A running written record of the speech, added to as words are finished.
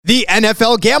The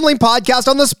NFL Gambling Podcast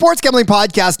on the Sports Gambling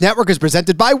Podcast Network is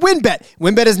presented by WynnBET.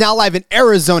 WynnBET is now live in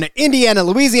Arizona, Indiana,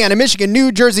 Louisiana, Michigan,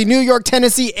 New Jersey, New York,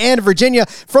 Tennessee, and Virginia.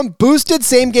 From boosted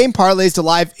same-game parlays to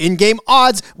live in-game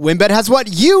odds, WynnBET has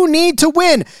what you need to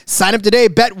win. Sign up today,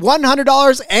 bet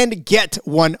 $100 and get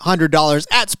 $100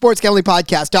 at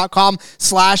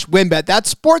sportsgamblingpodcast.com/WynnBET.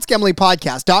 That's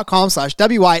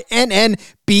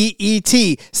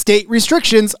sportsgamblingpodcast.com/WYNNBET. State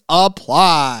restrictions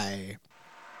apply.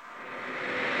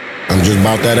 I'm just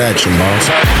about that action, boss.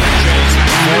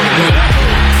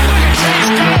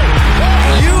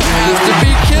 You have to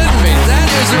be kidding me. That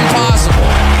is impossible.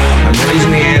 I'm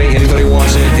raising the ante. Anybody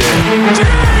wants it, get it.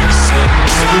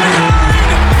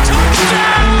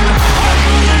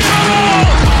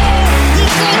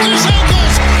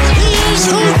 He is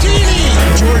Houdini.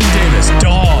 Jordan Davis,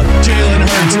 dog. Jalen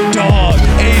Hurts, dog.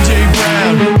 A.J.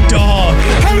 Brown, dog.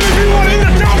 How many of you want in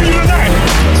the W tonight?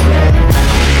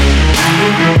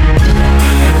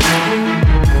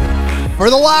 For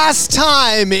the last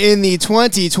time in the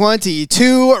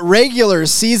 2022 regular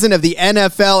season of the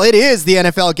NFL, it is the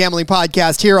NFL Gambling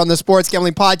Podcast here on the Sports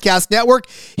Gambling Podcast Network.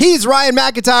 He's Ryan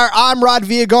McIntyre. I'm Rod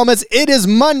Villagomez. It is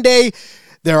Monday.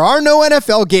 There are no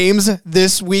NFL games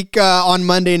this week on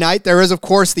Monday night. There is, of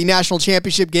course, the National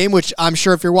Championship game, which I'm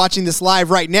sure if you're watching this live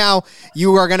right now,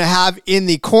 you are going to have in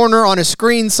the corner on a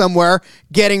screen somewhere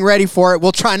getting ready for it.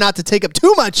 We'll try not to take up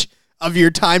too much of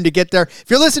your time to get there. If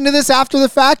you're listening to this after the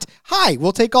fact, hi,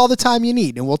 we'll take all the time you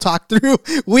need, and we'll talk through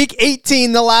Week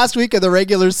 18, the last week of the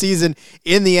regular season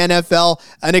in the NFL.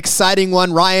 An exciting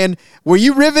one. Ryan, were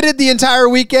you riveted the entire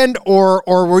weekend, or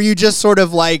were you just sort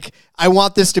of like, I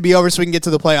want this to be over so we can get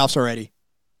to the playoffs already?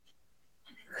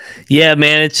 Yeah,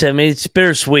 man, it's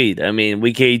bittersweet. I mean,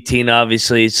 Week 18,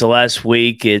 obviously, it's the last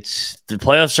week. It's the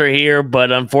playoffs are here,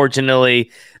 but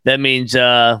unfortunately, that means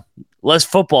less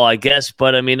football, I guess.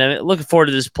 But I mean, I'm looking forward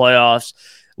to this playoffs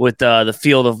with the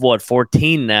field of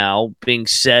 14 now being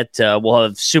set. We'll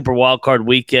have Super Wildcard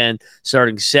Weekend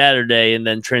starting Saturday, and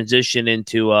then transition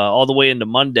into all the way into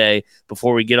Monday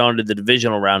before we get on to the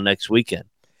divisional round next weekend.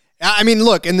 I mean,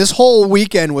 look, and this whole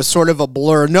weekend was sort of a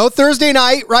blur. No Thursday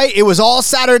night, right? It was all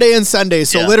Saturday and Sunday.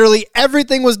 So literally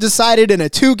everything was decided in a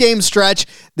 2-game stretch.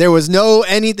 There was no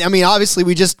anything. I mean, obviously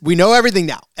we know everything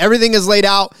now. Everything is laid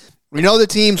out. We know the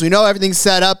teams. We know everything's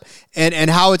set up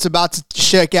and how it's about to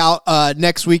shake out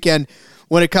next weekend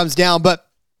when it comes down. But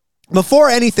before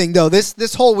anything, though,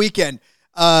 this whole weekend,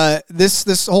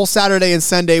 this whole Saturday and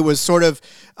Sunday was sort of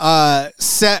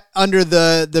set under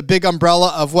the big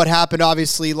umbrella of what happened,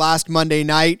 obviously, last Monday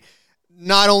night.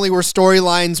 Not only were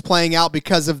storylines playing out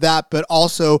because of that, but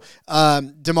also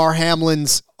Damar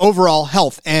Hamlin's overall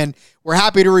health. And we're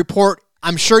happy to report,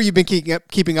 I'm sure you've been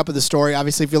keeping up with the story.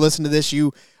 Obviously, if you listen to this,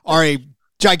 you are a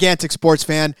gigantic sports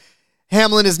fan.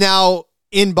 Hamlin is now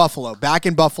in Buffalo, back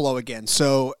in Buffalo again.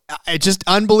 So it's just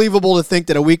unbelievable to think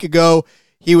that a week ago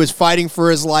he was fighting for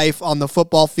his life on the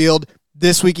football field.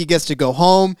 This week he gets to go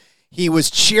home. He was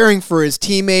cheering for his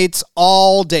teammates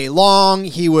all day long.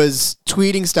 He was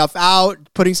tweeting stuff out,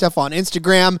 putting stuff on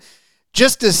Instagram,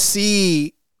 just to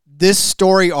see this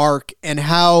story arc and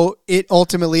how it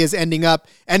ultimately is ending up.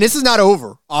 And this is not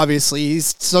over, obviously. He's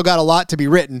still got a lot to be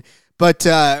written. But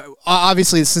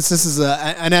obviously, since this is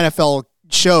an NFL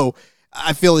show,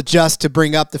 I feel it just to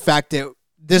bring up the fact that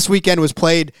this weekend was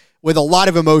played with a lot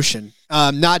of emotion,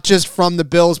 not just from the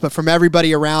Bills, but from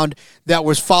everybody around that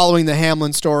was following the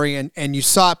Hamlin story. And you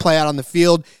saw it play out on the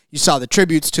field. You saw the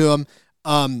tributes to him.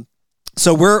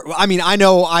 So I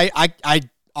know I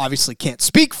obviously can't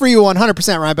speak for you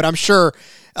 100%, Ryan, but I'm sure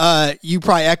you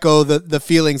probably echo the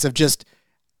feelings of just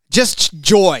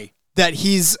joy that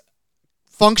he's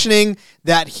functioning,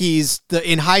 that he's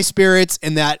in high spirits,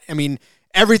 and that, I mean,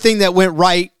 everything that went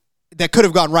right, that could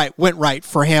have gone right, went right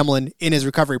for Hamlin in his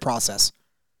recovery process.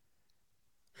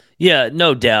 Yeah,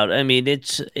 no doubt. I mean,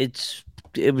 it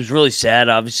was really sad,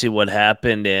 obviously, what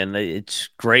happened, and it's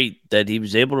great that he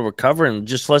was able to recover in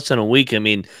just less than a week. I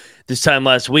mean, this time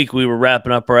last week, we were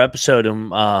wrapping up our episode,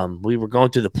 and we were going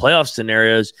through the playoff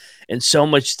scenarios, and so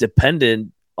much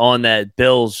depended on that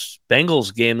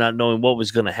Bills-Bengals game, not knowing what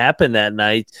was going to happen that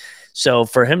night. So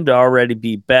for him to already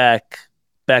be back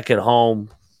at home,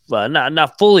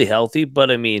 not fully healthy, but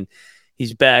I mean,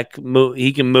 he's back.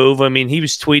 He can move. I mean, he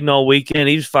was tweeting all weekend.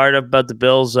 He was fired up about the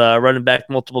Bills running back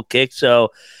multiple kicks.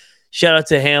 So shout out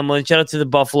to Hamlin. Shout out to the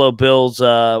Buffalo Bills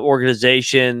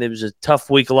organization. It was a tough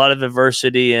week, a lot of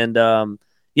adversity, and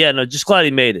just glad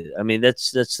he made it. I mean,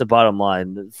 that's the bottom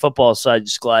line. The football side,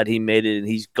 just glad he made it, and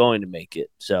he's going to make it.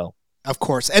 So Of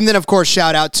course. And then, of course,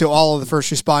 shout out to all of the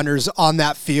first responders on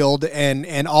that field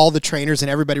and all the trainers and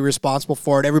everybody responsible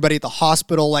for it, everybody at the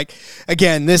hospital. Like,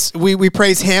 again, we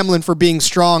praise Hamlin for being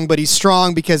strong, but he's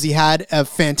strong because he had a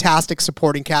fantastic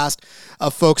supporting cast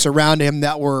of folks around him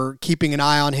that were keeping an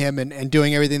eye on him and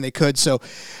doing everything they could. So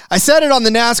I said it on the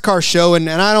NASCAR show, and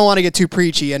I don't want to get too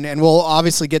preachy, and we'll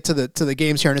obviously get to the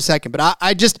games here in a second, but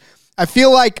I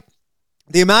feel like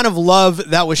the amount of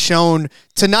love that was shown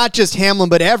to not just Hamlin,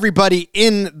 but everybody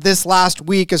in this last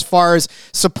week as far as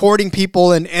supporting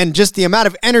people and just the amount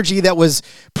of energy that was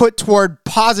put toward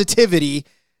positivity,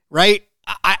 right?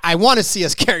 I want to see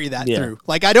us carry that through.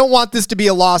 Like, I don't want this to be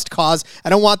a lost cause. I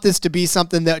don't want this to be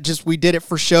something that just we did it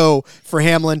for show for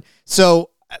Hamlin. So,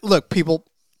 look, people,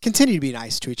 continue to be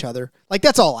nice to each other. Like,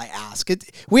 that's all I ask.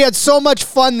 We had so much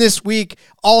fun this week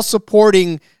all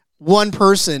supporting one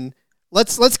person.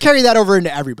 Let's carry that over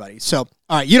into everybody. So,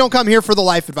 all right, you don't come here for the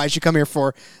life advice. You come here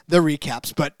for the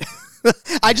recaps. But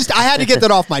I had to get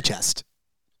that off my chest.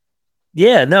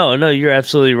 Yeah, no, you're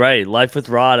absolutely right. Life with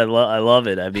Rod, I love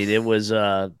it. I mean, it was,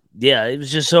 it was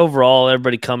just overall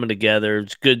everybody coming together.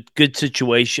 It's good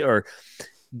situation or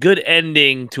good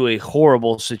ending to a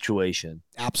horrible situation.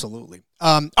 Absolutely.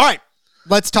 All right,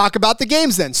 let's talk about the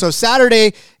games then. So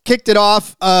Saturday kicked it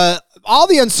off. All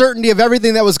the uncertainty of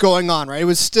everything that was going on, right? It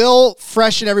was still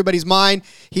fresh in everybody's mind.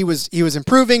 He was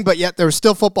improving, but yet there was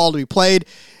still football to be played.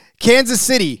 Kansas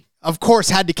City, of course,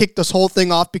 had to kick this whole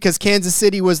thing off because Kansas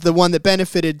City was the one that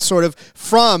benefited sort of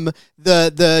from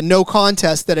the no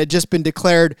contest that had just been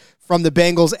declared from the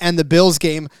Bengals and the Bills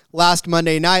game last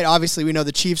Monday night. Obviously, we know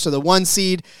the Chiefs are the 1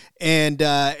 seed and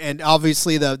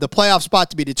obviously the playoff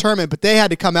spot to be determined, but they had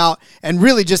to come out and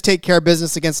really just take care of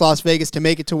business against Las Vegas to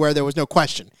make it to where there was no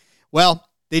question. Well,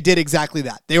 they did exactly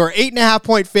that. They were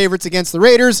 8.5-point favorites against the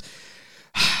Raiders.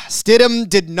 Stidham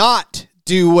did not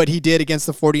do what he did against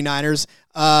the 49ers,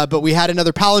 but we had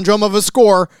another palindrome of a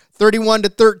score,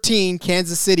 31-13,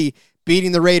 Kansas City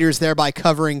beating the Raiders, thereby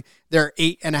covering their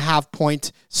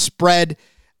 8.5-point spread.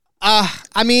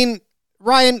 I mean,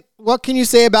 Ryan, what can you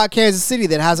say about Kansas City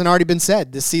that hasn't already been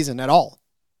said this season at all?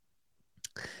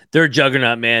 They're a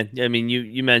juggernaut, man. I mean,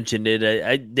 you mentioned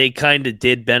it. They kind of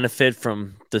did benefit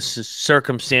from the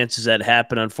circumstances that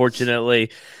happened,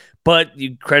 unfortunately. But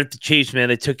you credit the Chiefs, man.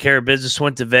 They took care of business,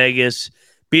 went to Vegas,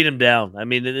 beat them down. I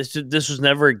mean, this was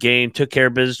never a game. Took care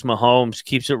of business. Mahomes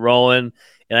keeps it rolling.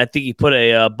 And I think he put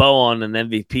a bow on an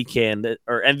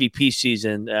MVP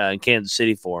season in Kansas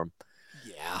City for him.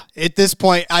 Yeah. At this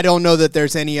point, I don't know that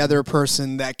there's any other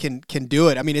person that can do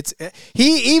it. I mean,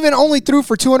 he even only threw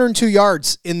for 202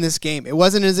 yards in this game. It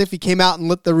wasn't as if he came out and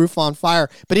lit the roof on fire,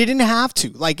 but he didn't have to.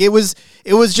 Like, it was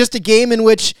just a game in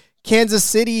which Kansas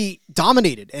City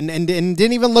dominated and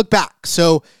didn't even look back.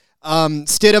 So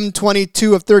Stidham,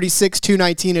 22 of 36,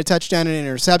 219, a touchdown and an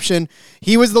interception.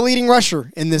 He was the leading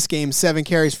rusher in this game, 7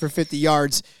 carries for 50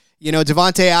 yards. You know,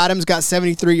 Devontae Adams got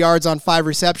 73 yards on 5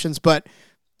 receptions, but,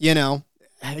 you know,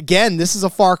 again, this is a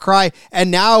far cry,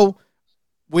 and now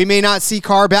we may not see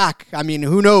Carr back. I mean,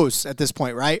 who knows at this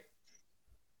point, right?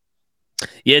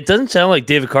 Yeah, it doesn't sound like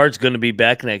David Carr's going to be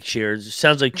back next year. It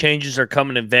sounds like changes are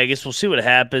coming in Vegas. We'll see what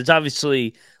happens.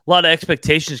 Obviously, a lot of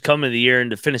expectations coming in the year,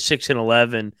 and to finish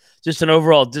 6-11, just an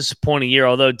overall disappointing year,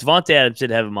 although Devontae Adams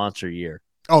did have a monster year.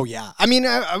 Oh, yeah. I mean,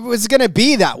 it was going to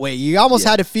be that way. You almost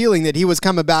had a feeling that he was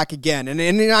coming back again.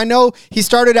 And I know he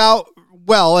started out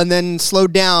well and then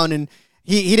slowed down, and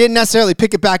he didn't necessarily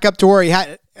pick it back up to where he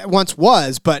once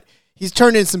was, but he's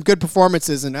turned in some good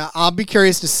performances, and I'll be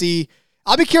curious to see.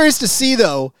 I'll be curious to see,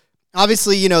 though,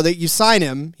 obviously, you know, that you sign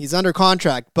him. He's under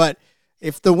contract, but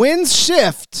if the winds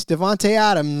shift, Devontae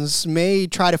Adams may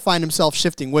try to find himself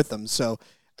shifting with them. So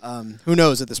who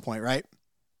knows at this point, right?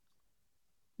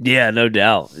 Yeah, no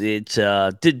doubt. It's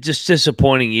just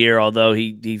disappointing year, although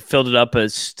he filled it up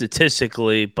as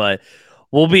statistically, but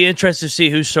we'll be interested to see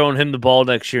who's throwing him the ball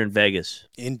next year in Vegas.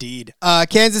 Indeed.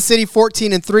 Kansas City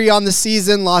 14-3 on the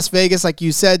season. Las Vegas, like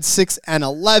you said,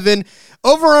 6-11.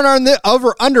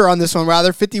 Over-under on this one,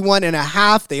 rather,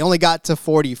 51.5. They only got to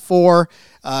 44.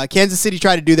 Kansas City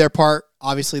tried to do their part.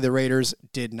 Obviously, the Raiders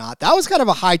did not. That was kind of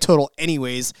a high total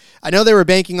anyways. I know they were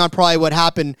banking on probably what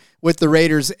happened with the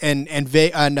Raiders and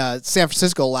San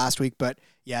Francisco last week, but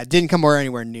yeah, it didn't come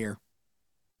anywhere near.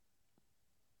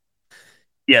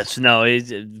 Yes, no,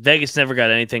 Vegas never got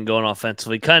anything going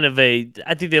offensively.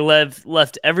 I think they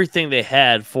left everything they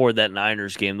had for that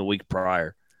Niners game the week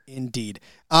prior. Indeed.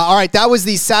 All right, that was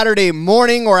the Saturday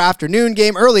morning or afternoon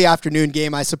game, early afternoon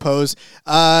game, I suppose.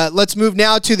 Let's move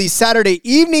now to the Saturday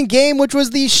evening game, which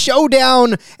was the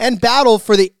showdown and battle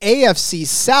for the AFC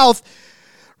South.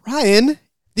 Ryan,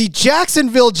 The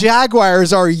Jacksonville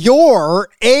Jaguars are your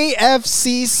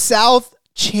AFC South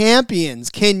champions.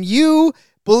 Can you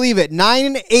believe it?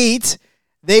 9-8.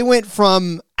 They went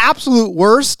from absolute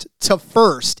worst to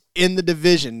first in the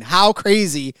division. How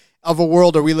crazy of a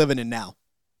world are we living in now?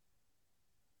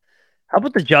 How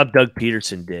about the job Doug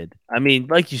Peterson did? I mean,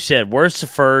 like you said, worst to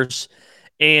first.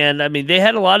 And I mean, they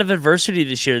had a lot of adversity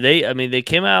this year. They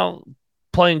came out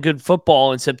playing good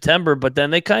football in September, but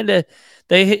then they kind of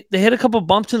they hit a couple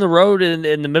bumps in the road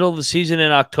in the middle of the season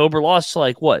in October. Lost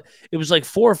like what? It was like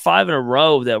 4 or 5 in a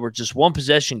row that were just one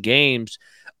possession games.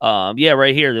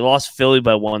 Right here they lost Philly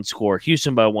by 1 score,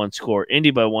 Houston by 1 score,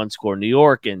 Indy by 1 score, New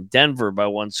York and Denver by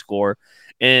 1 score,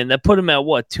 and that put them at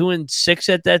what 2-6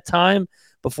 at that time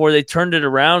before they turned it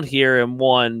around here and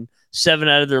won 7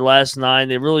 out of their last 9.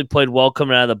 They really played well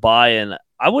coming out of the bye, and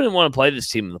I wouldn't want to play this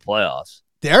team in the playoffs.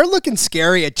 They're looking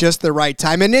scary at just the right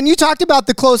time. And then you talked about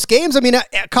the close games. I mean,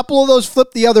 a couple of those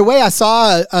flipped the other way. I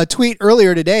saw a tweet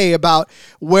earlier today about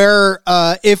where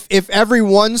if every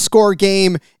one-score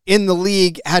game in the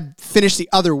league had finished the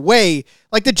other way,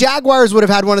 like the Jaguars would have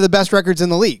had one of the best records in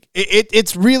the league.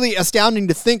 It's really astounding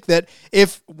to think that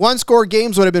if one-score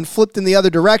games would have been flipped in the other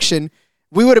direction,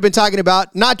 we would have been talking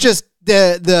about not just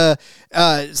the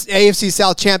AFC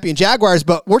South champion Jaguars,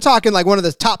 but we're talking like one of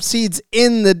the top seeds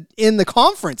in the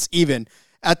conference even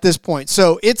at this point.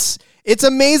 So it's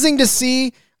amazing to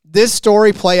see this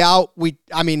story play out. We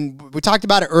talked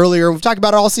about it earlier. We've talked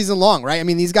about it all season long, right? I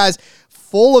mean, these guys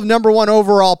full of number 1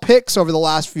 overall picks over the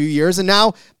last few years, and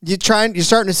now you're starting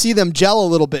to see them gel a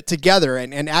little bit together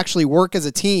and actually work as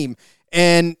a team.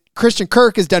 And Christian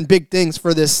Kirk has done big things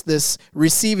for this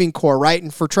receiving core, right?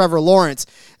 And for Trevor Lawrence,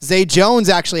 Zay Jones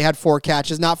actually had 4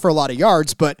 catches, not for a lot of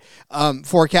yards, but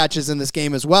 4 catches in this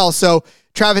game as well. So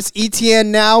Travis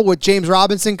Etienne now with James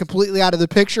Robinson completely out of the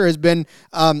picture has been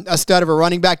a stud of a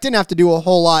running back. Didn't have to do a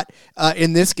whole lot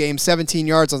in this game, 17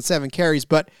 yards on 7 carries.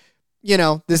 But,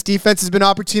 this defense has been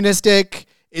opportunistic.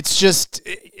 It's just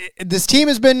this team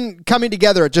has been coming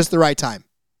together at just the right time.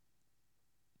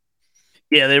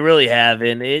 Yeah, they really have,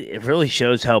 and it really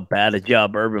shows how bad a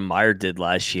job Urban Meyer did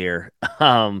last year.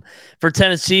 For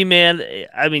Tennessee, man,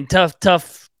 I mean,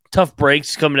 tough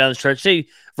breaks coming down the stretch.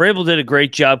 Vrabel did a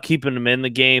great job keeping them in the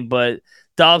game, but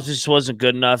Dobbs just wasn't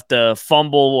good enough. The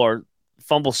fumble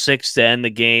 6 to end the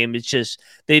game, it's just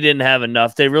they didn't have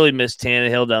enough. They really missed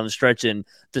Tannehill down the stretch and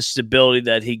the stability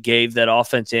that he gave that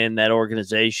offense and that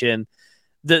organization.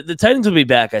 The Titans will be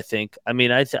back, I think. I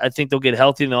mean, I think they'll get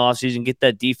healthy in the offseason, get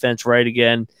that defense right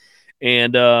again.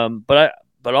 And but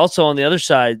also on the other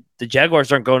side, the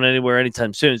Jaguars aren't going anywhere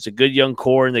anytime soon. It's a good young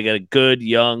core, and they got a good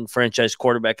young franchise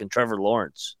quarterback in Trevor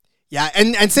Lawrence. Yeah,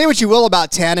 and say what you will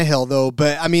about Tannehill, though,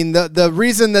 but I mean, the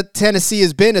reason that Tennessee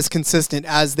has been as consistent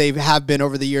as they have been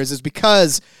over the years is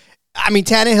because, I mean,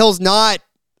 Tannehill's not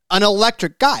an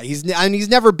electric guy. He's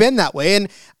never been that way. And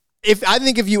I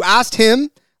think if you asked him,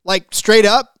 like straight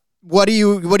up, what do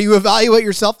you evaluate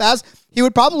yourself as? He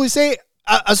would probably say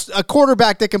a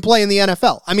quarterback that can play in the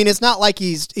NFL. I mean, it's not like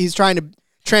he's trying to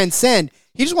transcend.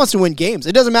 He just wants to win games.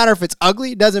 It doesn't matter if it's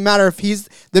ugly. It doesn't matter if he's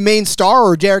the main star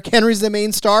or Derrick Henry's the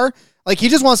main star. Like, he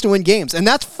just wants to win games, and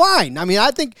that's fine. I mean, I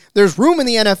think there's room in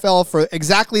the NFL for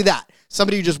exactly that.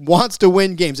 Somebody who just wants to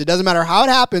win games. It doesn't matter how it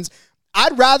happens.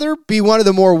 I'd rather be one of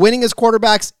the more winningest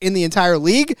quarterbacks in the entire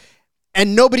league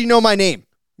and nobody know my name.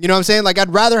 You know what I'm saying? Like,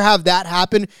 I'd rather have that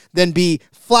happen than be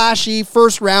flashy,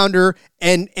 first rounder,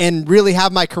 and really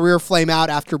have my career flame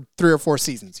out after 3 or 4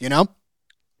 seasons, you know?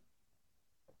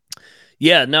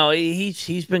 Yeah, no,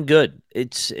 he's been good.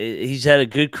 He's had a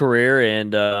good career,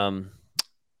 and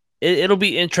it'll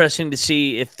be interesting to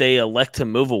see if they elect to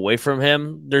move away from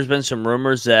him. There's been some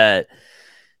rumors that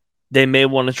they may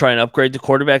want to try and upgrade the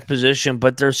quarterback position,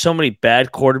 but there's so many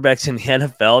bad quarterbacks in the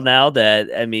NFL now that,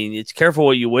 I mean, it's careful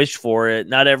what you wish for. It.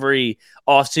 Not every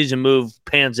offseason move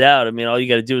pans out. I mean, all you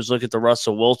got to do is look at the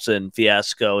Russell Wilson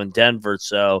fiasco in Denver.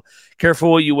 So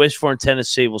careful what you wish for in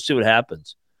Tennessee. We'll see what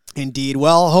happens. Indeed.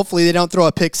 Well, hopefully they don't throw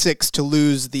a pick 6 to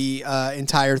lose the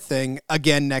entire thing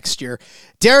again next year.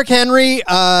 Derrick Henry,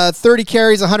 30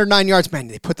 carries, 109 yards. Man,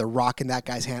 they put the rock in that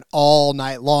guy's hand all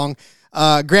night long.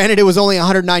 Granted, it was only a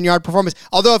 109-yard performance.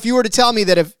 Although, if you were to tell me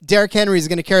that if Derrick Henry is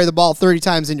going to carry the ball 30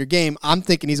 times in your game, I'm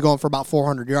thinking he's going for about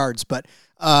 400 yards. But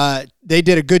they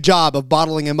did a good job of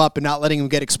bottling him up and not letting him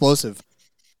get explosive.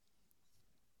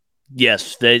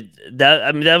 Yes,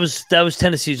 that was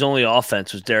Tennessee's only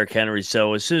offense was Derrick Henry.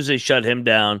 So as soon as they shut him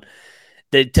down,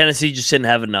 Tennessee just didn't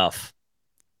have enough.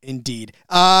 Indeed.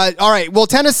 All right. Well,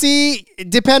 Tennessee,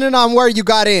 depending on where you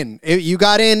got in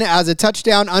as a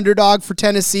touchdown underdog for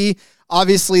Tennessee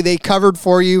Obviously, they covered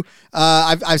for you.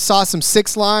 I saw some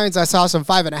 6 lines. I saw some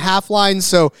 5.5 lines.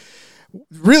 So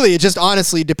really, it just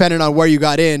honestly depended on where you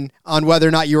got in, on whether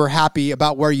or not you were happy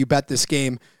about where you bet this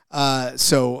game.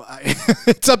 So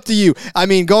it's up to you. I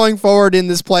mean, going forward in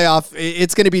this playoff,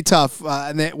 it's going to be tough.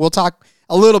 And then we'll talk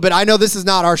a little bit. I know this is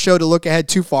not our show to look ahead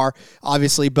too far,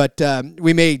 obviously, but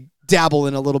we may dabble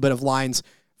in a little bit of lines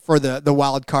for the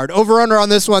wild card. Over-under on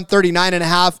this one,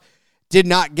 39.5. Did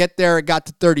not get there. It got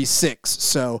to 36.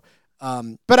 So,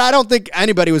 but I don't think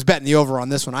anybody was betting the over on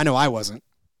this one. I know I wasn't.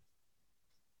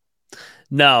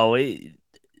 No,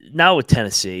 not with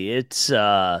Tennessee. It's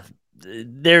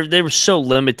they were so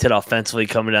limited offensively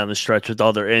coming down the stretch with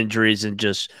all their injuries and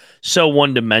just so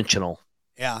one-dimensional.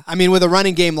 Yeah, I mean, with a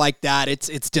running game like that,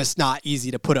 it's just not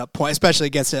easy to put up points, especially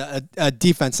against a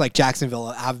defense like Jacksonville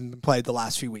that haven't been played the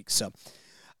last few weeks. So,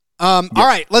 All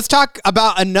right, let's talk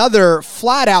about another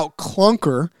flat-out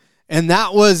clunker, and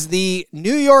that was the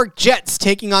New York Jets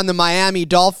taking on the Miami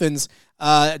Dolphins.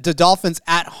 The Dolphins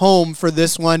at home for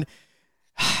this one.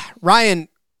 Ryan,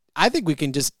 I think we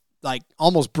can just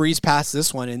almost breeze past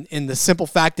this one in the simple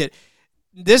fact that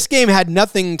this game had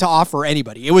nothing to offer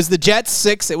anybody. It was the Jets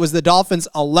 6. It was the Dolphins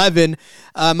 11.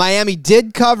 Miami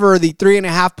did cover the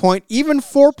 3.5 point, even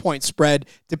 4 point spread,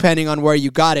 depending on where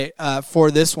you got it for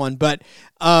this one. But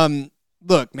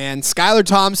look, man, Skylar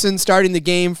Thompson starting the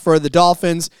game for the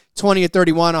Dolphins, 20 of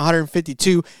 31,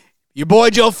 152. Your boy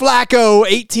Joe Flacco,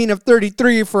 18 of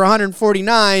 33 for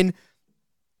 149.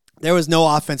 There was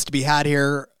no offense to be had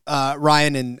here,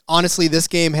 Ryan, and honestly, this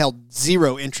game held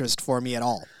zero interest for me at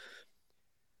all.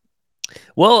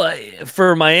 Well,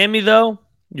 for Miami, though,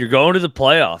 you're going to the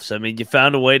playoffs. I mean, you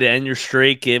found a way to end your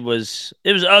streak. It was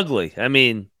ugly. I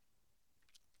mean,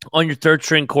 on your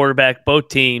third-string quarterback, both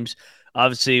teams,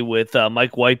 obviously with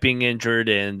Mike White being injured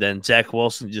and then Zach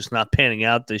Wilson just not panning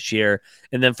out this year.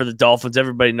 And then for the Dolphins,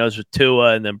 everybody knows with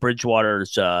Tua and then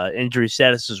Bridgewater's injury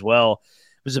status as well.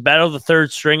 It was a battle of the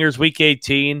third stringers, Week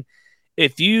 18.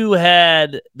 If you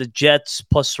had the Jets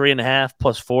plus 3.5,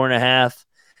 plus 4.5,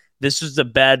 this was the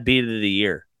bad beat of the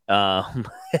year.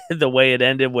 The way it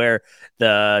ended, where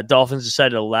the Dolphins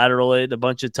decided to lateral it a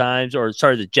bunch of times,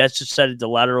 the Jets decided to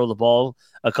lateral the ball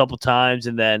a couple times,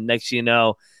 and then next thing you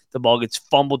know, the ball gets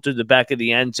fumbled through the back of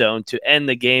the end zone to end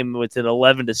the game with an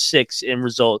 11-6 end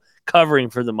result, covering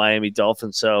for the Miami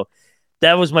Dolphins. So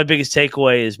that was my biggest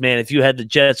takeaway is, man, if you had the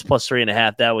Jets plus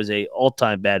 3.5, that was a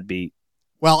all-time bad beat.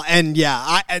 Well, and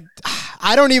yeah,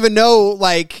 I don't even know,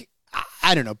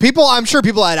 I don't know. I'm sure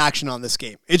people had action on this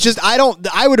game. It's just,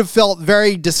 I would have felt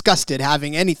very disgusted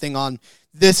having anything on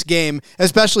this game,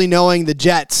 especially knowing the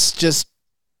Jets just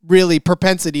really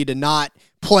propensity to not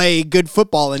play good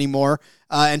football anymore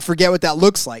and forget what that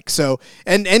looks like. So,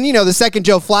 and the second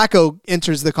Joe Flacco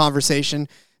enters the conversation,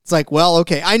 it's like, well,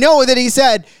 okay. I know that he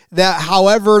said that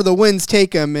however the wins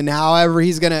take him and however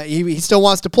he still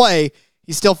wants to play,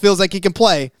 he still feels like he can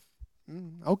play.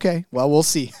 Okay, well, we'll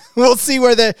see. We'll see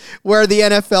where the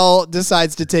NFL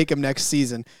decides to take him next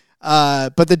season.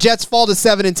 But the Jets fall to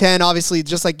 7-10. Obviously,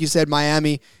 just like you said,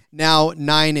 Miami now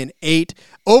 9-8.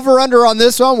 Over/under on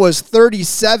this one was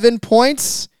 37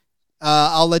 points.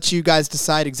 I'll let you guys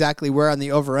decide exactly where on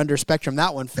the over/under spectrum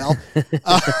that one fell.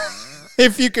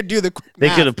 If you could do the quick They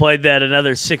math. could have played that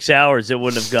another 6 hours. It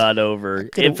wouldn't have gone over.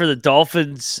 And for the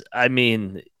Dolphins, I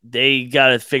mean, they got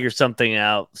to figure something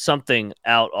out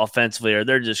offensively, or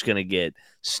they're just going to get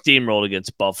steamrolled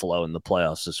against Buffalo in the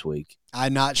playoffs this week.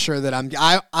 I'm not sure that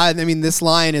I mean, this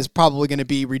line is probably going to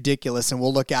be ridiculous, and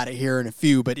we'll look at it here in a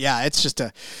few. But yeah,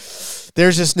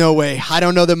 there's just no way. I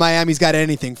don't know that Miami's got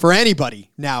anything for anybody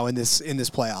now in this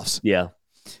playoffs. Yeah.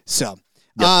 So.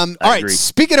 Yep, all right. agree.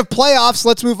 Speaking of playoffs,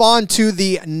 let's move on to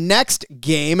the next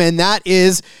game, and that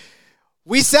is,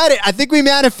 we said it. I think we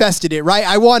manifested it, right?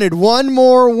 I wanted one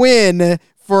more win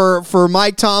for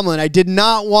Mike Tomlin. I did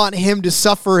not want him to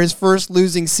suffer his first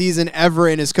losing season ever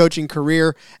in his coaching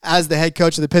career as the head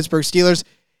coach of the Pittsburgh Steelers.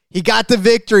 He got the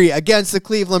victory against the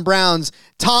Cleveland Browns.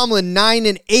 Tomlin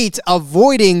 9-8,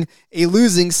 avoiding a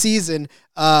losing season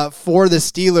for the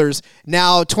Steelers.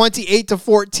 Now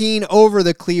 28-14 over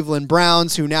the Cleveland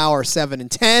Browns, who now are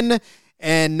 7-10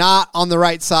 and not on the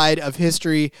right side of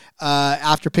history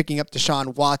after picking up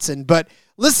Deshaun Watson. But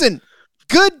listen,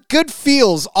 good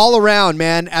feels all around,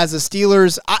 man. As a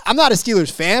Steelers, I'm not a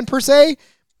Steelers fan per se,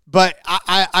 but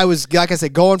I was, like I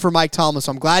said, going for Mike Tomlin.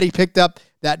 So I'm glad he picked up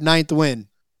that 9th win.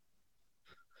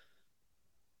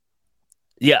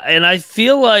 Yeah, and I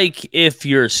feel like if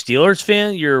you're a Steelers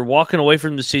fan, you're walking away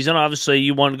from the season. Obviously,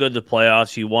 you want to go to the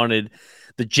playoffs. You wanted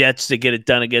the Jets to get it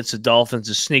done against the Dolphins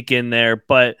to sneak in there.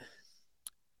 But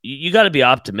you got to be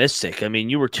optimistic. I mean,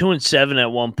 you were 2-7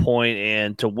 at one point,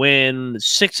 and to win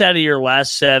 6 out of your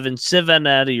last 7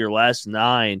 out of your last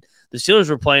 9, the Steelers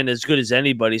were playing as good as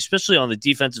anybody, especially on the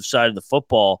defensive side of the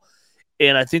football.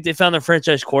 And I think they found their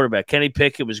franchise quarterback. Kenny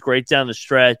Pickett was great down the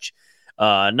stretch.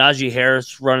 Najee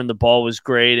Harris running the ball was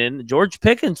great. And George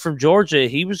Pickens from Georgia,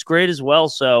 he was great as well.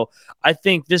 So I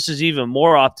think this is even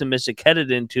more optimistic headed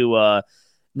into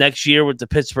next year with the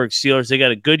Pittsburgh Steelers. They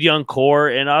got a good young core.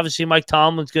 And obviously Mike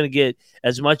Tomlin's going to get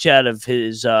as much out of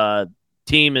his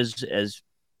team as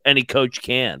any coach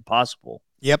can possible.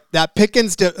 Yep, that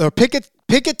Pickett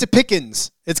to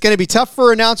Pickens. It's going to be tough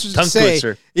for announcers to say.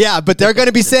 Twister. Yeah, but they're going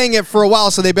to be saying it for a while,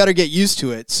 so they better get used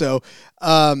to it. So,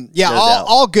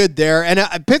 all good there.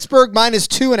 And Pittsburgh minus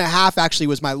 2.5 actually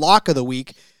was my lock of the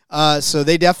week. So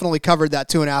they definitely covered that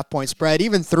 2.5 point spread,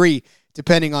 even 3,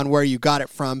 depending on where you got it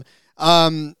from.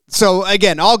 So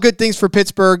again, all good things for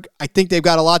Pittsburgh. I think they've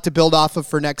got a lot to build off of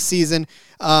for next season.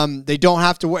 They don't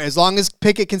have to worry. As long as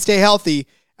Pickett can stay healthy,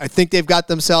 I think they've got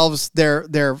themselves their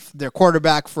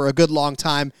quarterback for a good long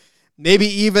time. Maybe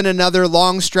even another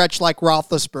long stretch like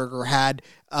Roethlisberger had.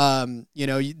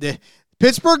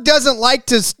 Pittsburgh doesn't like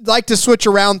to switch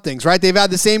around things, right? They've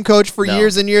had the same coach for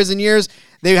years and years and years.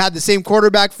 They've had the same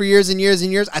quarterback for years and years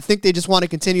and years. I think they just want to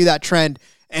continue that trend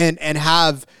and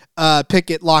have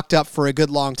Pickett locked up for a good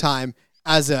long time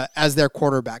as their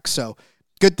quarterback. So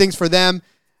good things for them.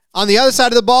 On the other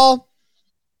side of the ball,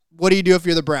 what do you do if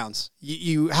you're the Browns?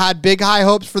 You had big high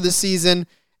hopes for the season,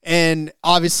 and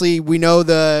obviously we know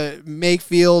the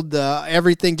Mayfield,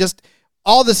 everything, just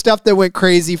all the stuff that went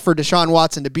crazy for Deshaun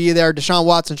Watson to be there. Deshaun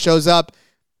Watson shows up,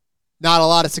 not a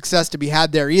lot of success to be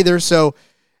had there either. So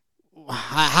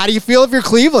how do you feel if you're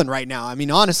Cleveland right now? I mean,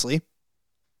 honestly.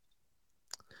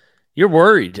 You're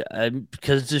worried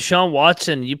because Deshaun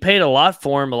Watson, you paid a lot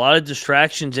for him, a lot of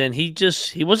distractions, and he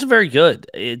wasn't very good.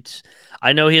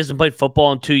 I know he hasn't played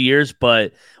football in 2 years,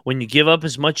 but when you give up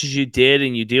as much as you did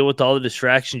and you deal with all the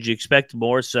distractions, you expect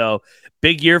more. So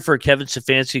big year for Kevin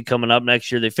Stefanski coming up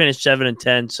next year. They finished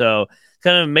 7-10, so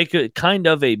kind of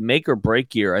a make or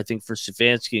break year, I think, for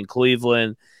Stefanski in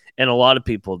Cleveland and a lot of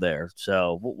people there.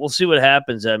 So we'll see what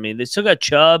happens. I mean, they still got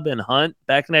Chubb and Hunt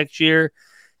back next year.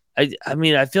 I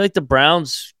mean, I feel like the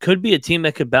Browns could be a team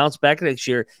that could bounce back next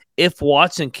year if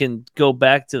Watson can go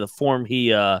back to the form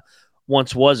he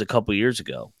once was a couple years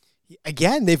ago.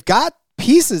 Again, they've got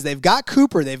pieces. They've got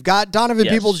Cooper. They've got Donovan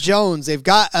Peoples-Jones. They've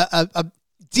got a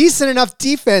decent enough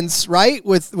defense, right,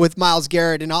 with Myles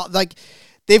Garrett and all. Like,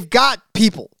 they've got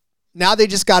people. Now they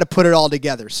just got to put it all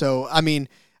together. So, I mean,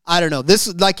 I don't know.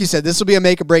 This, like you said, this will be a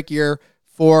make-or-break year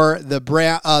for the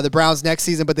Browns next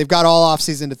season, but they've got all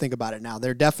offseason to think about it now.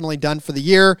 They're definitely done for the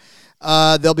year.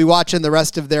 They'll be watching the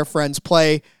rest of their friends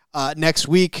play next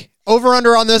week.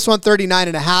 Over-under on this one,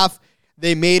 39.5.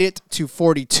 They made it to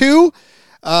 42,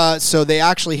 so they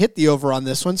actually hit the over on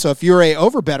this one. So if you're a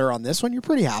over-better on this one, you're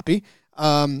pretty happy.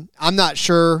 I'm not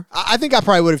sure. I think I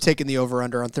probably would have taken the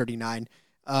over-under on 39.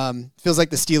 Feels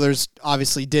like the Steelers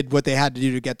obviously did what they had to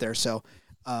do to get there. So,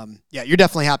 you're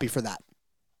definitely happy for that.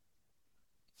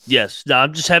 Yes. No,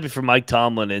 I'm just happy for Mike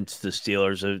Tomlin and the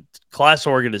Steelers. A class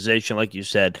organization, like you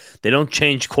said. They don't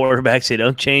change quarterbacks. They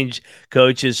don't change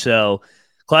coaches. So,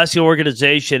 classy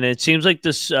organization. And it seems like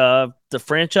this the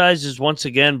franchise is once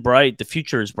again bright. The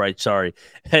future is bright. Sorry.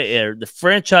 The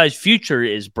franchise future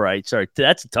is bright. Sorry.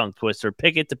 That's a tongue twister.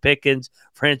 Pickett to Pickens,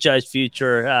 franchise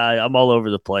future. I'm all over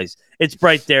the place. It's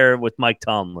bright there with Mike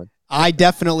Tomlin. I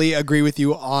definitely agree with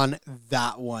you on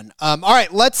that one. All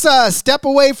right, let's step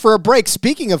away for a break.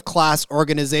 Speaking of class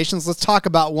organizations, let's talk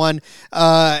about one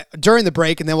during the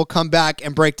break, and then we'll come back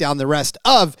and break down the rest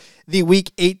of the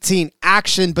Week 18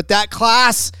 action. But that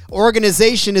class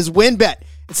organization is WynnBET.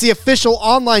 It's the official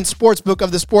online sportsbook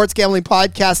of the Sports Gambling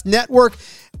Podcast Network.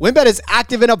 WynnBET is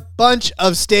active in a bunch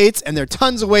of states, and there are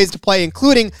tons of ways to play,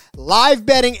 including live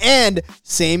betting and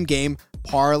same-game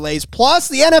parlays. Plus,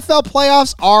 the NFL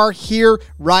playoffs are here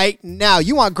right now.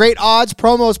 You want great odds,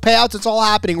 promos, payouts? It's all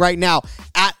happening right now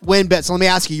at WynnBET. So let me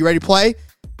ask you ready to play?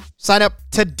 Sign up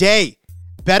today.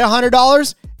 Bet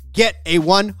 $100, get a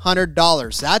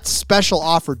 $100. That's a special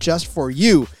offer just for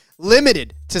you.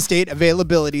 Limited to state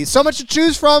availability. So much to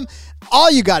choose from.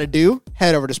 All you got to do,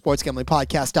 head over to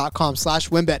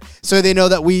sportsgamblingpodcast.com/WynnBET so they know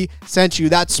that we sent you.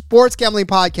 That's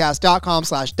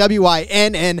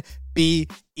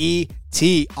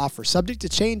sportsgamblingpodcast.com/WynnBET. Offer subject to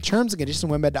change. Terms and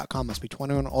conditions. WynnBET.com. Must be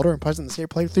 21 or older and present in the state.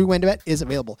 Play through WynnBET is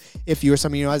available. If you or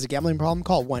someone you know has a gambling problem,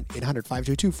 call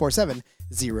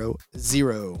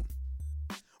 1-800-522-4700.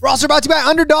 We're also brought to you by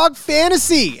Underdog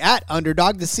Fantasy. At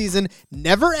Underdog, the season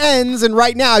never ends, and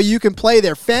right now you can play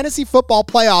their fantasy football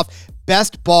playoff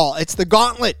best ball. It's the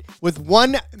gauntlet with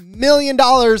 $1 million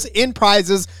in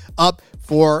prizes up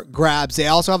for grabs. They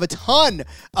also have a ton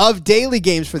of daily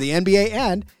games for the NBA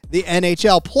and the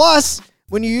NHL. Plus,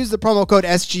 when you use the promo code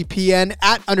SGPN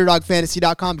at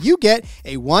UnderdogFantasy.com, you get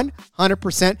a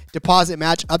 100% deposit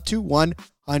match up to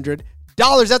 $100.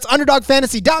 That's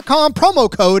UnderdogFantasy.com,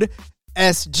 promo code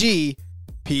SGPN.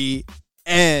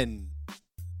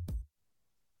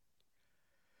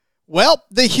 Well,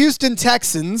 the Houston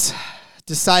Texans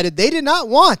decided they did not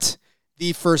want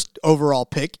the first overall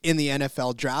pick in the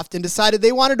NFL draft and decided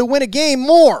they wanted to win a game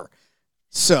more.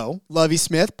 So, Lovie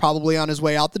Smith, probably on his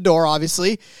way out the door,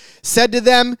 obviously, said to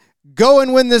them, go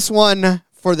and win this one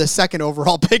for the second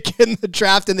overall pick in the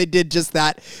draft, and they did just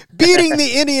that, beating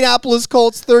the Indianapolis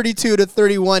Colts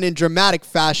 32-31 in dramatic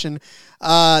fashion,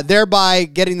 thereby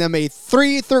getting them a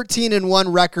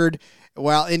 3-13-1 record,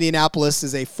 while Indianapolis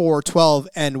is a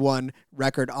 4-12-1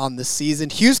 record on the season.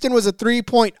 Houston was a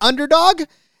 3-point underdog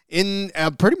in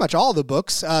pretty much all the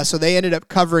books, so they ended up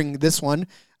covering this one.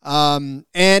 And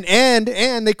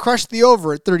they crushed the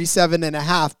over at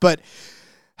 37.5. But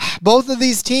both of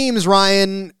these teams,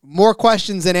 Ryan, more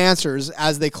questions than answers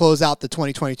as they close out the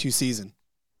 2022 season.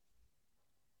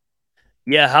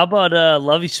 Yeah, how about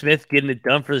Lovie Smith getting it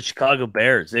done for the Chicago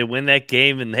Bears? They win that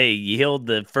game and they yield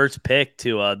the first pick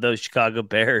to those Chicago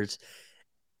Bears.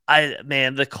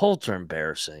 The Colts are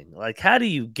embarrassing. Like, how do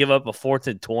you give up a 4th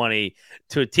and 20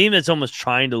 to a team that's almost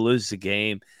trying to lose the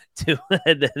game?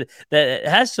 That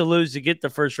has to lose to get the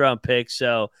first round pick.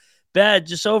 So bad,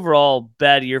 just overall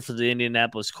bad year for the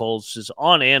Indianapolis Colts, just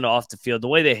on and off the field. The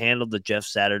way they handled the Jeff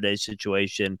Saturday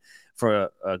situation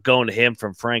for going to him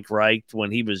from Frank Reich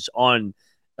when he was on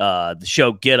the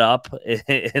show Get Up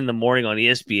in the morning on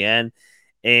ESPN.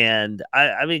 And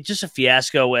I mean, just a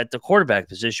fiasco at the quarterback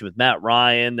position with Matt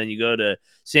Ryan. Then you go to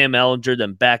Sam Ehlinger,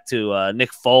 then back to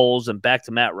Nick Foles, and back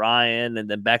to Matt Ryan, and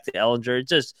then back to Ehlinger. It's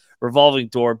just revolving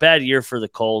door. Bad year for the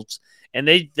Colts, and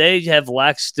they have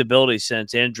lacked stability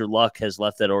since Andrew Luck has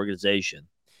left that organization.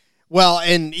 Well,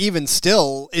 and even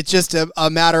still, it's just a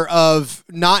matter of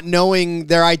not knowing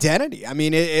their identity. I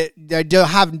mean, they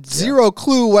have zero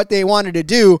clue what they wanted to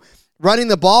do. Running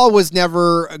the ball was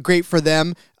never great for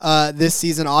them this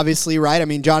season, obviously, right? I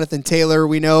mean, Jonathan Taylor,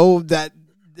 we know that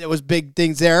there was big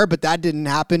things there, but that didn't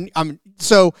happen.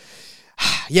 So,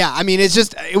 yeah, I mean,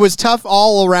 it was tough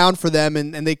all around for them,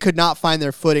 and they could not find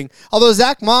their footing. Although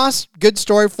Zach Moss, good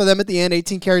story for them at the end,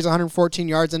 18 carries, 114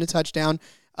 yards, and a touchdown.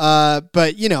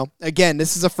 But, again,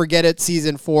 this is a forget-it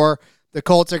season for the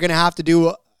Colts. They're going to have to do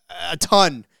a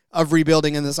ton of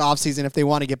rebuilding in this offseason if they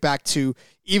want to get back to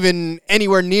even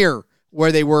anywhere near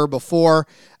where they were before.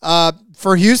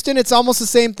 For Houston, it's almost the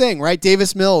same thing, right?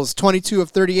 Davis Mills, 22 of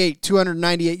 38,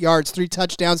 298 yards, 3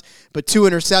 touchdowns, but 2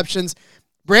 interceptions.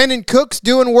 Brandon Cooks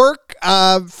doing work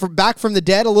back from the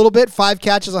dead a little bit, 5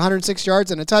 catches, 106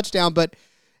 yards, and a touchdown. But,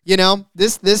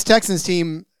 this Texans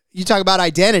team, you talk about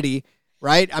identity,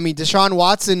 right? I mean, Deshaun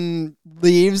Watson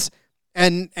leaves,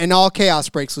 and all chaos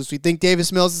breaks loose. We think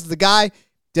Davis Mills is the guy,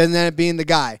 doesn't end up being the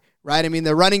guy. Right? I mean,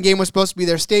 the running game was supposed to be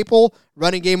their staple.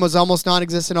 Running game was almost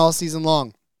non-existent all season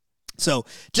long. So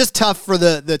just tough for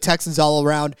the Texans all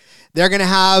around. They're going to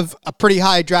have a pretty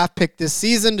high draft pick this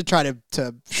season to try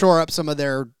to shore up some of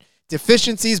their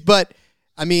deficiencies. But,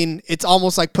 I mean, it's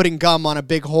almost like putting gum on a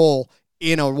big hole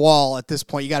in a wall at this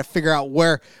point. You got to figure out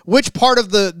which part of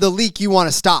the leak you want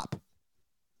to stop.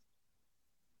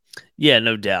 Yeah,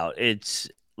 no doubt. It's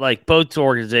like both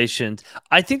organizations.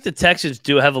 I think the Texans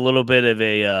do have a little bit of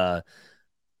a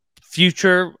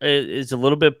future is a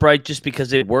little bit bright just because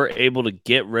they were able to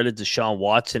get rid of Deshaun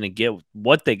Watson and get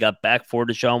what they got back for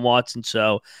Deshaun Watson.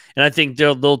 So, and I think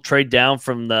they'll trade down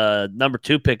from the number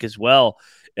 2 pick as well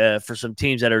for some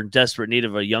teams that are in desperate need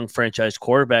of a young franchise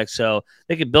quarterback. So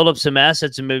they can build up some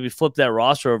assets and maybe flip that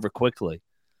roster over quickly.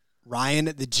 Ryan,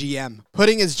 the GM,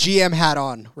 putting his GM hat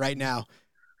on right now.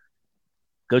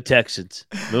 Go Texans.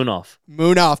 Moon off.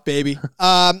 Moon off, baby.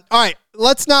 All right,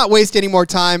 let's not waste any more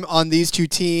time on these two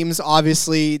teams.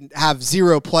 Obviously, have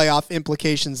zero playoff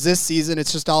implications this season.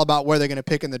 It's just all about where they're going to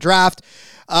pick in the draft.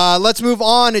 Let's move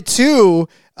on to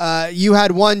you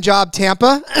had one job,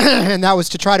 Tampa, and that was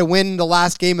to try to win the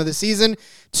last game of the season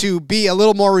to be a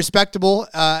little more respectable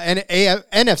and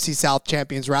NFC South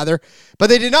champions, rather. But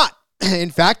they did not,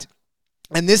 in fact.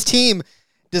 And this team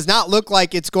does not look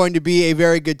like it's going to be a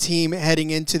very good team heading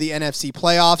into the NFC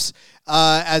playoffs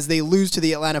as they lose to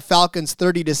the Atlanta Falcons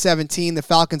 30-17. The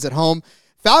Falcons at home.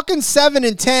 Falcons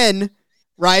 7-10,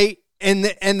 right? And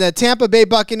the Tampa Bay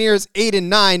Buccaneers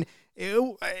 8-9.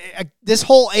 This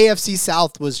whole AFC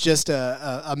South was just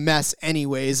a mess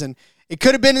anyways. And it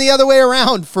could have been the other way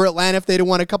around for Atlanta if they'd have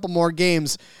won a couple more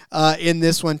games in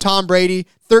this one. Tom Brady,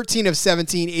 13 of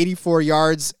 17, 84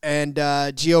 yards, and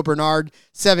Gio Bernard,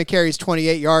 7 carries,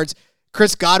 28 yards.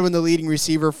 Chris Godwin, the leading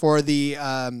receiver for the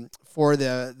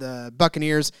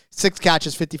Buccaneers, 6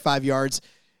 catches, 55 yards.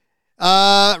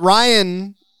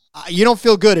 Ryan, you don't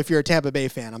feel good if you're a Tampa Bay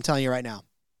fan. I'm telling you right now.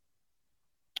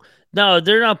 No,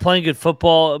 they're not playing good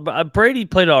football. Brady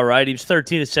played all right. He was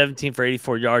 13 of 17 for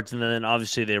 84 yards, and then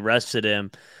obviously they arrested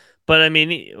him. But, I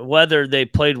mean, whether they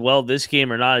played well this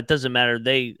game or not, it doesn't matter.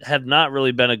 They have not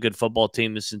really been a good football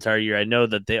team this entire year. I know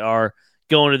that they are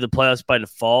going to the playoffs by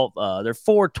default. They're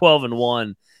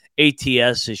 4-12-1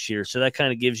 ATS this year, so that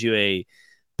kind of gives you a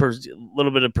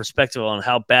little bit of perspective on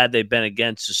how bad they've been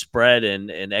against the spread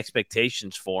and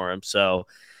expectations for them. So,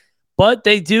 but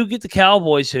they do get the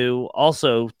Cowboys, who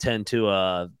also tend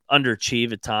to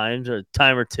underachieve at times, or a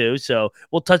time or two. So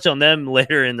we'll touch on them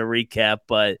later in the recap,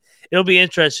 but it'll be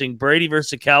interesting. Brady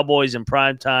versus the Cowboys in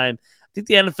prime time. I think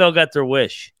the NFL got their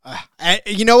wish.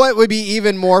 You know what would be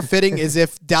even more fitting is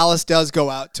if Dallas does go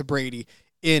out to Brady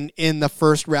in the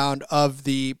first round of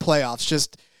the playoffs.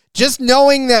 Just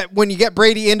knowing that when you get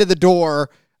Brady into the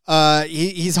door,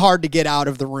 he's hard to get out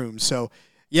of the room. So,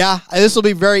 yeah, this will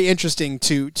be very interesting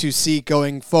to see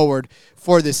going forward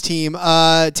for this team.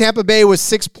 Tampa Bay was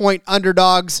 6-point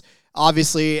underdogs.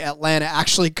 Obviously, Atlanta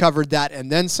actually covered that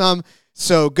and then some.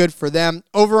 So good for them.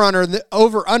 Over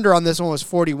under on this one was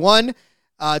 41.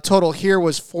 Total here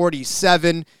was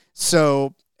 47.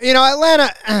 So,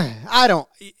 Atlanta,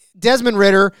 Desmond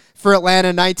Ridder for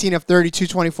Atlanta, 19 of 30,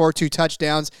 224, 2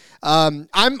 touchdowns.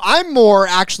 I'm more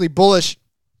actually bullish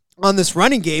on this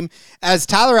running game, as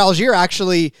Tyler Algier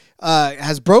actually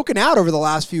has broken out over the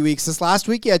last few weeks. This last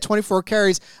week, he had 24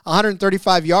 carries,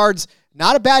 135 yards.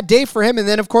 Not a bad day for him. And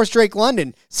then, of course, Drake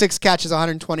London, 6 catches,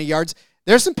 120 yards.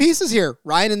 There's some pieces here,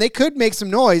 Ryan, and they could make some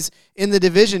noise in the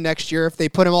division next year if they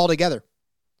put them all together.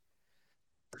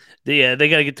 Yeah, they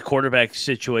got to get the quarterback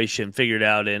situation figured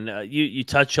out. And you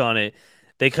touch on it.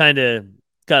 They kind of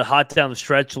got hot down the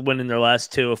stretch, winning their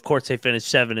last 2. Of course, they finished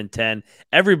 7-10.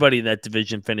 Everybody in that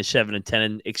division finished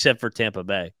 7-10, except for Tampa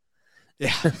Bay.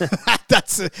 Yeah,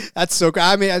 that's so good.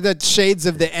 I mean, the shades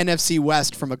of the NFC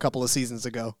West from a couple of seasons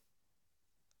ago.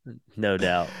 No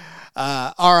doubt.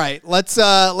 All right, let's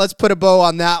put a bow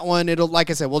on that one. It'll, like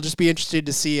I said, we'll just be interested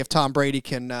to see if Tom Brady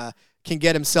can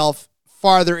get himself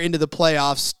farther into the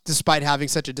playoffs despite having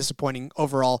such a disappointing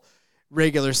overall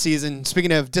regular season.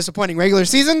 Speaking of disappointing regular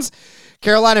seasons,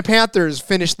 Carolina Panthers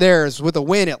finished theirs with a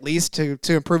win at least to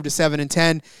improve to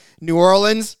 7-10. New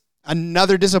Orleans,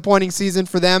 another disappointing season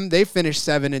for them. They finished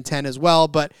 7-10 as well,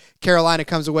 but Carolina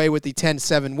comes away with the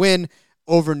 10-7 win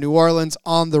over New Orleans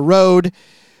on the road.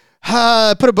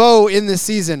 Put a bow in this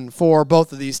season for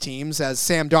both of these teams, as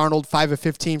Sam Darnold, 5 of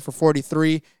 15 for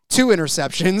 43, 2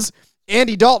 interceptions.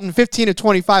 Andy Dalton, 15 of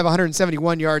 25,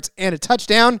 171 yards and a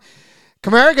touchdown.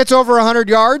 Kamara gets over 100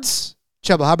 yards.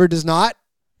 Chuba Hubbard does not.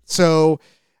 So,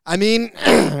 I mean,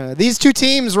 these two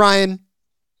teams, Ryan,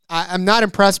 I'm not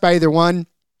impressed by either one.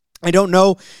 I don't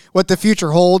know what the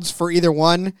future holds for either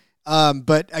one.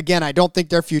 But, again, I don't think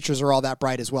their futures are all that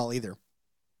bright as well either.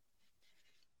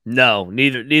 No,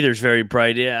 neither's very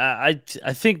bright. Yeah,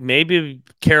 I think maybe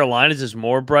Carolina's is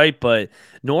more bright, but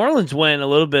New Orleans went a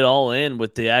little bit all in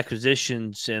with the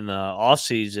acquisitions in the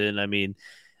offseason. I mean,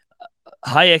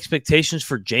 high expectations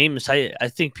for Jameis. I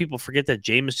think people forget that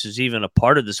Jameis is even a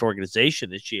part of this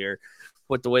organization this year,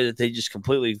 with the way that they just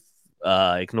completely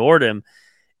ignored him.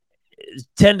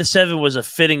 10-7 was a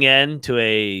fitting end to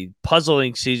a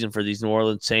puzzling season for these New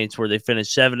Orleans Saints, where they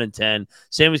finished 7-10.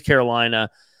 Same with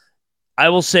Carolina. I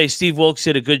will say Steve Wilkes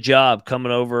did a good job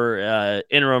coming over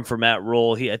interim for Matt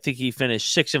Rule. I think he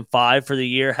finished 6-5 for the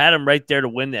year. Had him right there to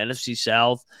win the NFC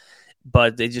South,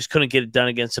 but they just couldn't get it done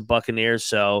against the Buccaneers.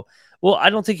 So, well, I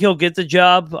don't think he'll get the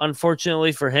job,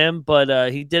 unfortunately for him,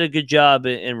 but he did a good job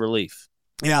in relief.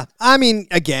 Yeah, I mean,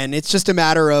 again, it's just a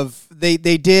matter of they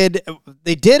did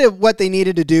what they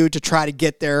needed to do to try to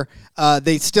get there.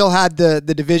 They still had the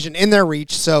division in their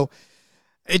reach, so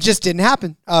it just didn't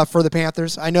happen for the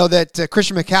Panthers. I know that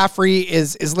Christian McCaffrey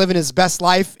is living his best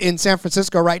life in San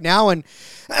Francisco right now, and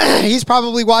he's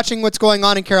probably watching what's going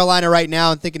on in Carolina right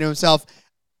now and thinking to himself,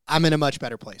 I'm in a much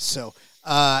better place. So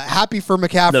happy for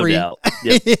McCaffrey. No doubt.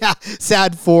 Yep. Yeah,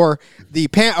 sad for the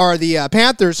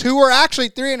Panthers, who were actually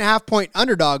 3.5-point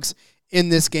underdogs in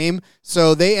this game,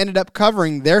 so they ended up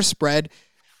covering their spread.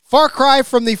 Far cry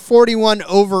from the 41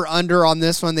 over-under on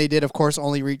this one. They did, of course,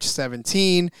 only reach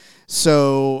 17.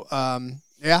 So,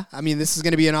 yeah, I mean, this is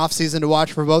going to be an offseason to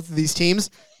watch for both of these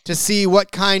teams to see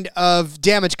what kind of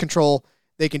damage control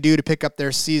they can do to pick up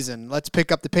their season. Let's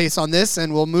pick up the pace on this,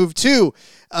 and we'll move to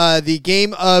the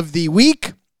game of the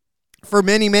week for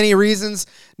many, many reasons,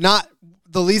 not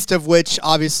the least of which,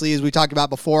 obviously, as we talked about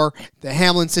before, the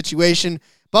Hamlin situation.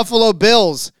 Buffalo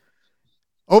Bills,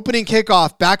 opening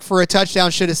kickoff, back for a touchdown,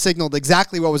 should have signaled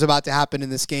exactly what was about to happen in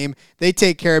this game. They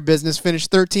take care of business, finish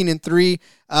 13-3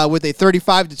 with a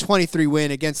 35-23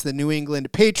 win against the New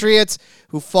England Patriots,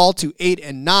 who fall to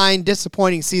 8-9.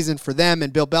 Disappointing season for them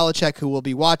and Bill Belichick, who will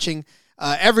be watching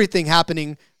everything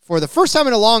happening for the first time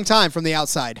in a long time from the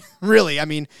outside. Really, I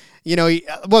mean,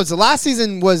 what was the last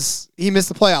season? He missed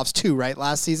the playoffs too, right?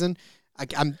 Last season.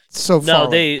 I'm so far. No,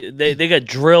 they got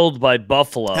drilled by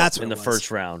Buffalo in the first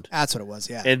round. That's what it was,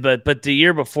 yeah. And but the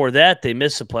year before that, they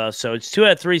missed the playoffs. So it's 2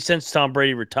 out of 3 since Tom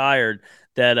Brady retired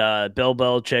that Bill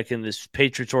Belichick and this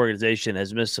Patriots organization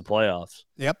has missed the playoffs.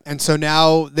 Yep. And so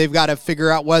now they've got to figure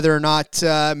out whether or not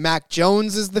Mac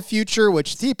Jones is the future,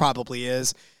 which he probably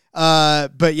is.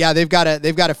 But yeah, they've got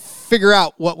to figure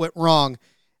out what went wrong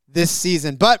this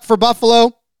season. But for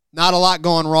Buffalo, not a lot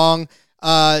going wrong.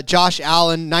 Josh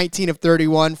Allen, 19 of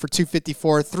 31 for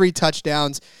 254, 3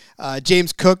 touchdowns.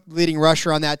 James Cook, leading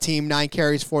rusher on that team, 9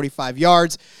 carries, 45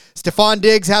 yards. Stephon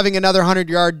Diggs having another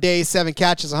 100-yard day, 7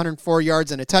 catches, 104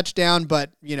 yards, and a touchdown.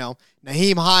 But,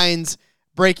 Nyheim Hines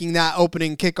breaking that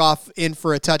opening kickoff in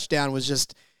for a touchdown was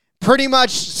just pretty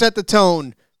much set the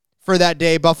tone for that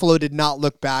day. Buffalo did not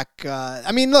look back.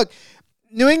 Look,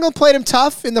 New England played them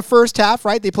tough in the first half,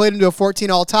 right? They played them to a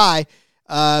 14-all tie.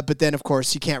 But then, of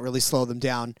course, you can't really slow them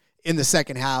down in the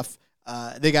second half.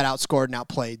 They got outscored and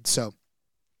outplayed. So,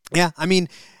 yeah,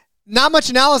 not much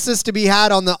analysis to be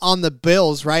had on the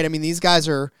Bills, right? These guys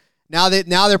are now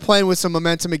they're playing with some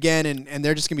momentum again, and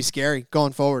they're just gonna be scary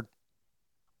going forward.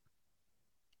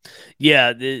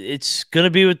 Yeah, it's gonna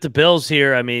be with the Bills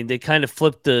here. They kind of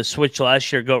flipped the switch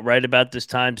last year, right about this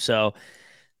time. So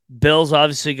Bills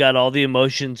obviously got all the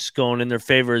emotions going in their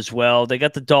favor as well. They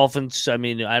got the Dolphins. I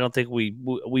don't think we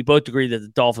both agree that the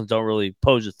Dolphins don't really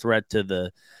pose a threat to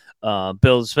the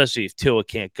Bills, especially if Tua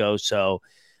can't go. So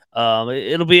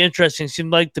it'll be interesting. It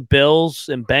seems like the Bills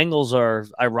and Bengals are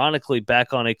ironically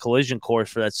back on a collision course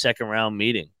for that second round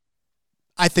meeting.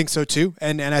 I think so too,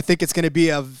 and I think it's going to be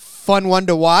a fun one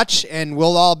to watch, and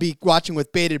we'll all be watching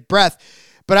with bated breath.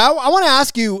 But I want to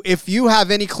ask you if you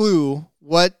have any clue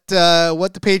what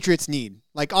the Patriots need.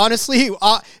 Like, honestly,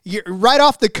 right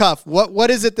off the cuff,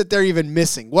 what is it that they're even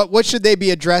missing? What should they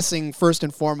be addressing first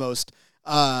and foremost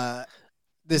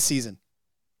this season?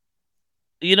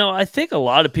 I think a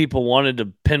lot of people wanted to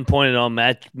pinpoint it on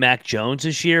Mac Jones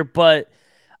this year, but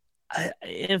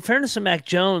in fairness to Mac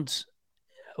Jones,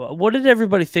 what did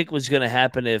everybody think was going to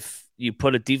happen if you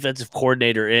put a defensive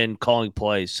coordinator in calling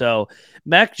plays? So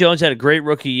Mac Jones had a great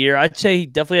rookie year. I'd say he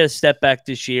definitely had a step back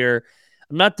this year.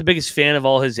 I'm not the biggest fan of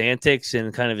all his antics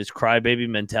and kind of his crybaby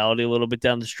mentality a little bit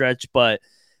down the stretch, but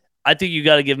I think you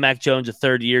got to give Mac Jones a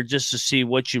third year just to see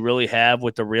what you really have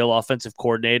with the real offensive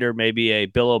coordinator, maybe a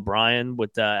Bill O'Brien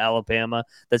with Alabama.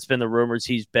 That's been the rumors.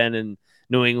 He's been in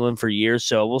New England for years.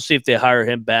 So we'll see if they hire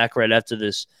him back right after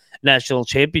this national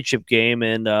championship game.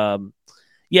 And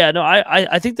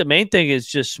I think the main thing is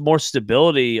just more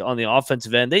stability on the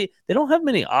offensive end. They don't have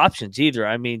many options either.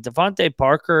 Devontae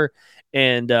Parker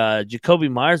and Jacoby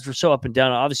Myers were so up and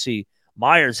down. Obviously,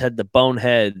 Myers had the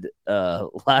bonehead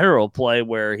lateral play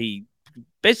where he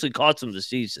basically cost them the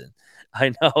season.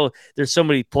 I know there's so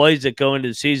many plays that go into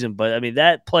the season, but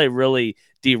that play really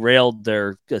derailed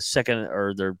their second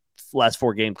or their last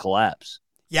 4-game collapse.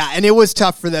 Yeah, and it was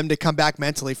tough for them to come back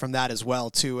mentally from that as well,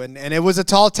 too. And it was a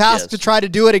tall task to try to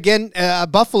do it again,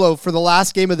 Buffalo, for the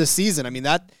last game of the season.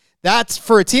 That's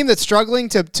for a team that's struggling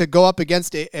to go up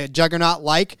against a juggernaut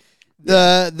like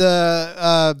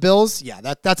the Bills. Yeah,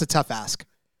 that's a tough ask.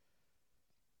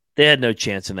 They had no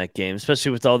chance in that game,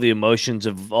 especially with all the emotions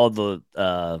of all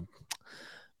the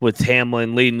with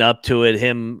Hamlin leading up to it,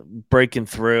 him breaking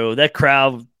through. That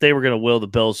crowd, they were going to will the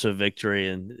Bills to a victory,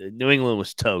 and New England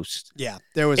was toast. Yeah,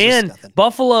 there was and just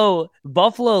nothing.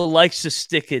 Buffalo likes to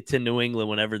stick it to New England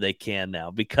whenever they can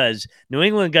now, because New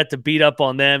England got to beat up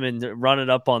on them and run it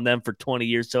up on them for 20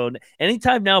 years. So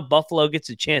anytime now Buffalo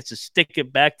gets a chance to stick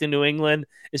it back to New England,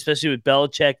 especially with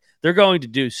Belichick, they're going to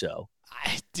do so.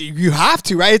 You have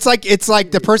to, right? It's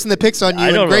like the person that picks on you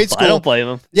in grade school. I don't blame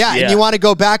them. Yeah, and you want to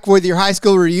go back with your high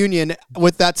school reunion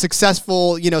with that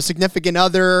successful, significant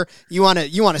other. You want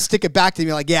to stick it back to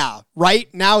me, like, yeah,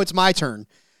 right now it's my turn.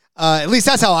 At least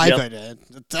that's how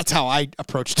that's how I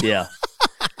approached it. Yeah.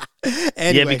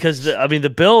 Anyway. Yeah, because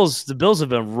the Bills have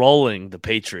been rolling the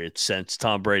Patriots since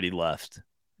Tom Brady left.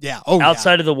 Yeah. Oh,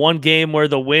 outside of the one game where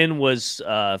the wind was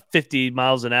 50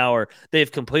 miles an hour,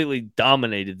 they've completely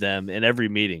dominated them in every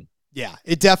meeting. Yeah,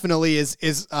 it definitely is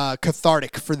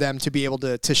cathartic for them to be able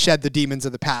to shed the demons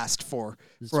of the past for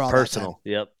all personal.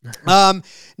 That time. Yep.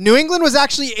 New England was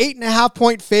actually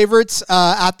 8.5-point favorites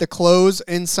at the close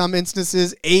in some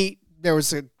instances. 8. There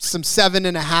was some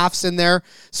 7.5s in there.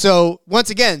 So once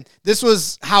again, this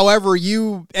was however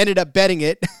you ended up betting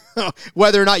it,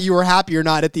 whether or not you were happy or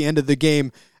not at the end of the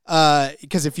game.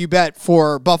 Because if you bet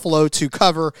for Buffalo to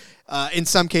cover, in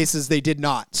some cases they did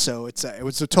not. So it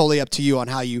was totally up to you on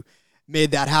how you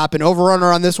made that happen.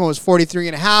 Over-under on this one was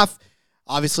 43.5.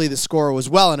 Obviously, the score was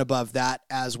well and above that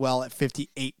as well at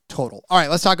 58 total. All right,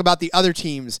 let's talk about the other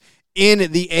teams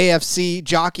in the AFC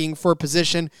jockeying for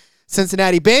position.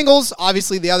 Cincinnati Bengals,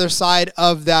 obviously the other side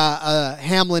of the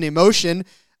Hamlin emotion.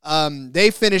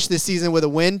 They finished the season with a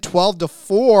win,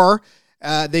 12-4.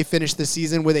 They finished the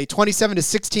season with a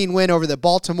 27-16 win over the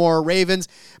Baltimore Ravens.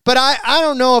 But I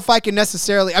don't know if I can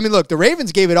necessarily... I mean, look, the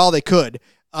Ravens gave it all they could.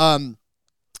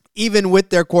 Even with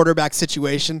their quarterback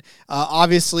situation.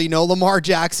 Obviously, no Lamar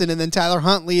Jackson, and then Tyler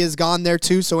Huntley is gone there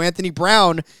too, so Anthony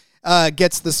Brown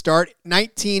gets the start.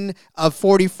 19 of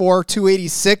 44,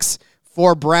 286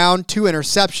 for Brown, 2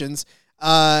 interceptions,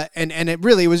 and it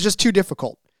really was just too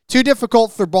difficult. Too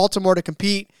difficult for Baltimore to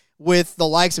compete with the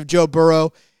likes of Joe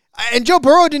Burrow. And Joe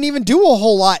Burrow didn't even do a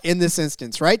whole lot in this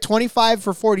instance, right? 25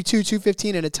 for 42,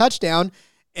 215, and a touchdown,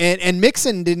 and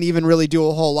Mixon didn't even really do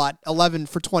a whole lot, 11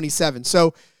 for 27.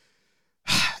 So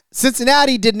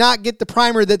Cincinnati did not get the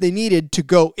primer that they needed to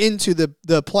go into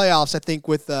the playoffs, I think,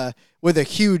 with a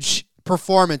huge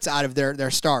performance out of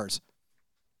their stars.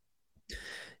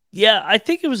 Yeah, I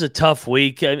think it was a tough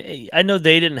week. I know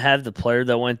they didn't have the player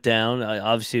that went down.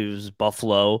 Obviously, it was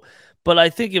Buffalo. But I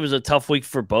think it was a tough week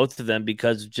for both of them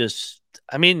because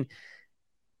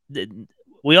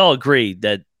we all agree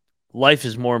that life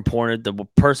is more important. The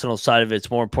personal side of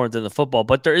it's more important than the football.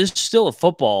 But there is still a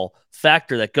football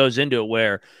factor that goes into it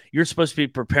where you're supposed to be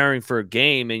preparing for a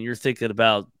game and you're thinking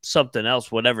about something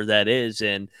else, whatever that is,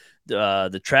 and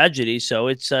the tragedy. So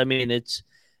it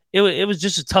was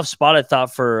just a tough spot, I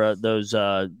thought, for those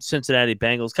Cincinnati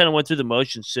Bengals. Kind of went through the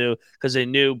motions too because they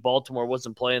knew Baltimore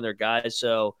wasn't playing their guys.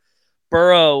 So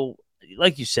Burrow,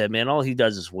 like you said, man, all he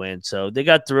does is win. So they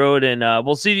got through it, and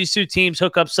we'll see these two teams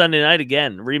hook up Sunday night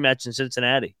again, rematch in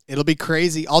Cincinnati. It'll be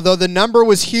crazy. Although the number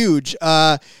was huge,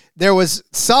 there was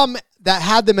some that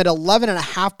had them at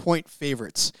 11.5-point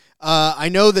favorites. I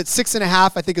know that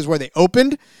 6.5, I think, is where they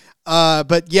opened,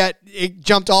 but yet it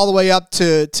jumped all the way up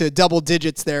to double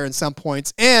digits there in some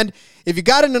points. And if you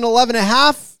got it in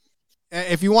 11.5,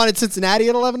 if you wanted Cincinnati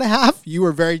at 11.5, you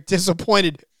were very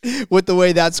disappointed with the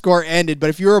way that score ended. But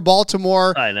if you were a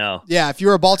Baltimore... I know. Yeah, if you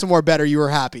were a Baltimore bettor, you were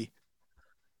happy.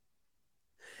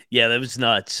 Yeah, that was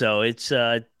nuts. So it's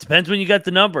depends when you got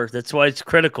the number. That's why it's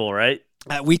critical, right?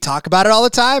 We talk about it all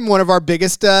the time. One of our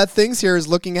biggest things here is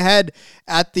looking ahead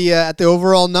at the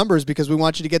overall numbers because we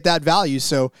want you to get that value.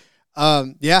 So,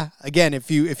 again,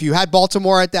 if you had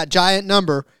Baltimore at that giant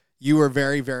number, you were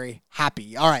very, very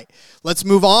happy. All right, let's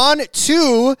move on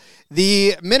to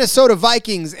the Minnesota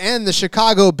Vikings and the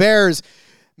Chicago Bears.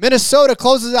 Minnesota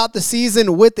closes out the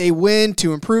season with a win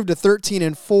to improve to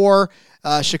 13-4.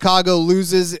 Chicago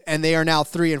loses, and they are now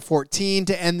 3-14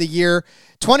 to end the year.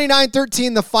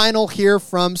 29-13, the final here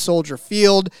from Soldier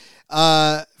Field.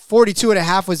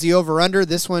 42.5 was the over-under.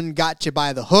 This one got you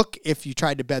by the hook if you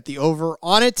tried to bet the over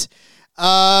on it.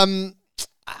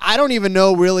 I don't even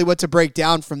know really what to break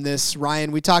down from this,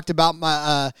 Ryan. We talked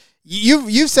about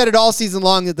you've said it all season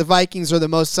long that the Vikings are the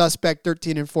most suspect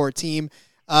 13-4 team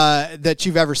that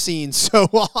you've ever seen. So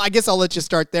I guess I'll let you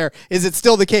start there. Is it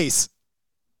still the case?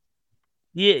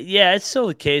 Yeah, it's still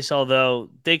the case, although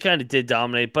they kind of did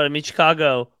dominate. But,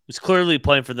 Chicago was clearly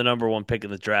playing for the number 1 pick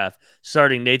in the draft,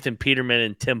 starting Nathan Peterman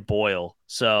and Tim Boyle.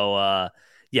 So,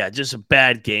 just a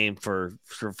bad game for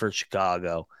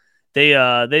Chicago.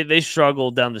 They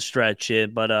struggled down the stretch,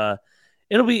 but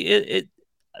it'll be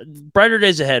brighter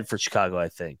days ahead for Chicago, I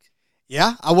think.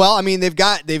 Yeah, well, they've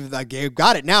got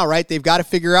it now, right? They've got to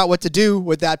figure out what to do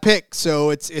with that pick. So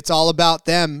it's all about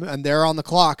them, and they're on the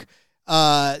clock.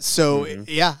 Yeah,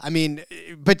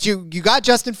 but you got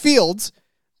Justin Fields,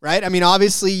 right?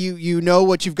 Obviously you know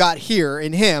what you've got here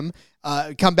in him.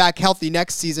 Come back healthy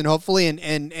next season, hopefully,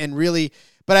 and really.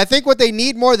 But I think what they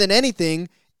need more than anything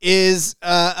is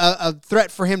a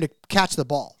threat for him to catch the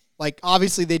ball. Like,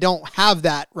 obviously, they don't have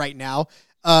that right now.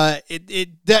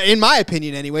 In my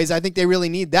opinion, anyways, I think they really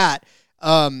need that.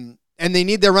 And they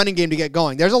need their running game to get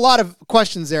going. There's a lot of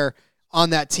questions there on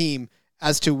that team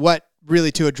as to what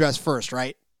really to address first,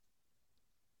 right?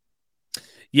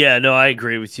 Yeah, no, I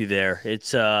agree with you there.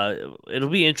 It'll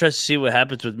be interesting to see what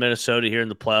happens with Minnesota here in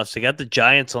the playoffs. They got the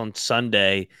Giants on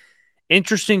Sunday.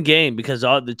 Interesting game because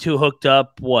all the two hooked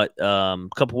up a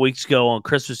couple weeks ago on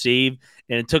Christmas Eve,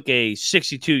 and it took a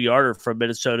 62-yarder from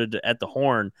Minnesota at the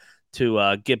horn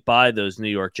to get by those New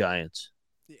York Giants.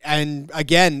 And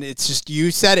again, it's just,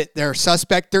 you said it, they're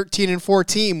suspect 13-4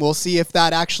 team. We'll see if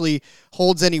that actually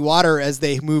holds any water as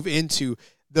they move into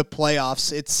the playoffs.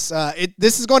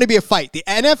 This is going to be a fight. The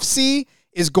NFC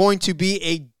is going to be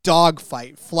a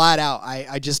dogfight, flat out.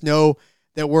 I just know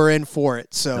that we're in for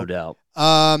it. So no doubt.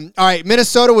 All right,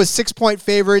 Minnesota was 6-point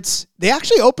favorites. They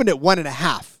actually opened at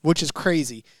 1.5, which is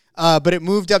crazy. But it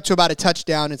moved up to about a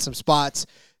touchdown in some spots,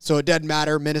 so it doesn't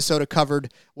matter. Minnesota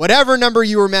covered whatever number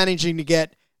you were managing to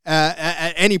get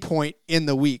at any point in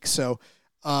the week. So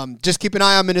just keep an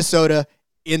eye on Minnesota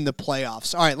in the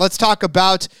playoffs. All right, let's talk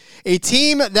about a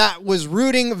team that was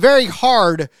rooting very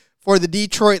hard for the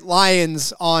Detroit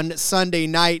Lions on Sunday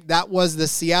night. That was the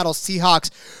Seattle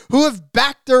Seahawks, who have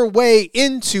backed their way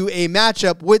into a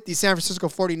matchup with the San Francisco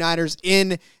 49ers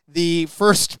in the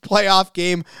first playoff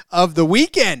game of the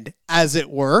weekend, as it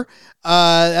were.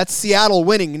 That's Seattle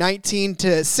winning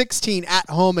 19-16 at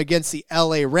home against the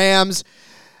LA Rams.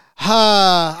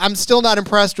 I'm still not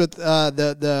impressed with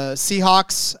the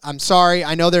Seahawks. I'm sorry.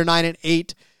 I know they're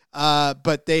 9-8,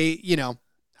 but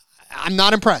I'm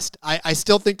not impressed. I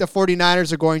still think the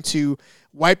 49ers are going to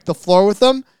wipe the floor with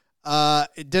them.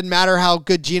 It didn't matter how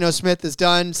good Geno Smith has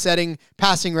done setting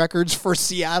passing records for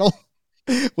Seattle,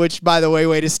 which, by the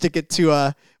way to stick it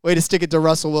to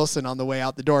Russell Wilson on the way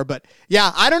out the door. But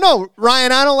yeah, I don't know,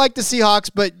 Ryan. I don't like the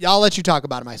Seahawks, but I'll let you talk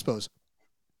about them, I suppose.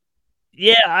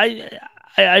 Yeah,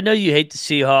 I know you hate the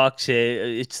Seahawks.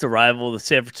 It's the rival, the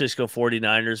San Francisco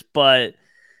 49ers, but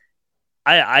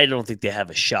I don't think they have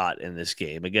a shot in this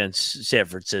game against San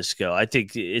Francisco. I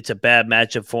think it's a bad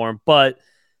matchup for them, but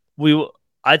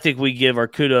I think we give our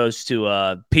kudos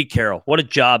to Pete Carroll. What a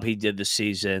job he did this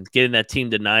season, getting that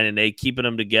team to 9-8, keeping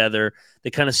them together. They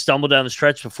kind of stumbled down the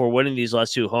stretch before winning these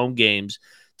last two home games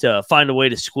to find a way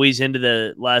to squeeze into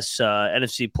the last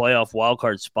NFC playoff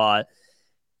wildcard spot.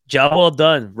 Job well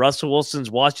done. Russell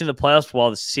Wilson's watching the playoffs while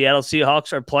the Seattle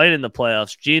Seahawks are playing in the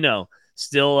playoffs. Geno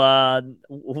still,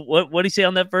 what did he say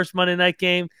on that first Monday night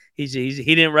game? He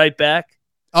didn't write back.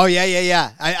 Oh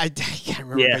yeah. I can't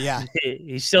remember. Yeah.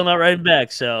 He's still not writing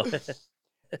back. So,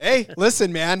 hey,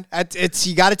 listen, man,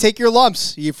 you got to take your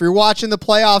lumps. If you're watching the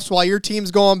playoffs while your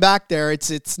team's going back there,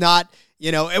 it's not,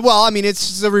 well, I mean, it's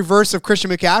just the reverse of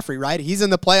Christian McCaffrey, right? He's in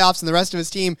the playoffs and the rest of his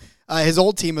team, his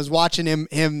old team, is watching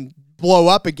him blow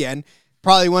up again,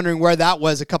 probably wondering where that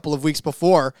was a couple of weeks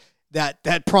before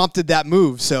that prompted that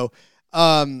move. So,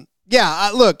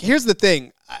 look, here's the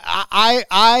thing.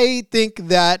 I think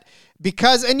that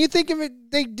because, and you think of it,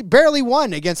 they barely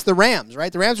won against the Rams,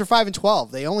 right? The Rams were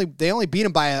 5-12. They only beat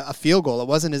them by a field goal. It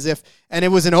wasn't as if, and it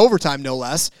was in overtime, no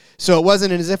less. So it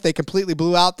wasn't as if they completely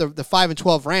blew out the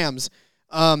 5-12 Rams.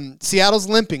 Seattle's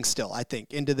limping still, I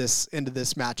think, into this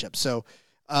matchup. So,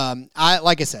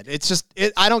 like I said,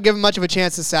 I don't give them much of a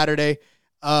chance this Saturday,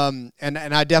 and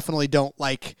I definitely don't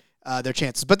like their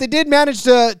chances. But they did manage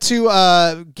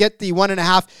to get the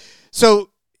 1.5. So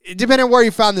depending on where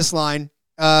you found this line,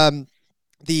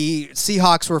 the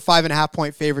Seahawks were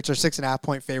 5.5-point favorites or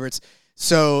 6.5-point favorites,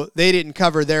 so they didn't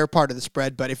cover their part of the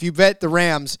spread. But if you bet the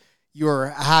Rams, you're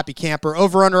a happy camper.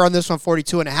 Over/under on this one,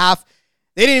 42.5.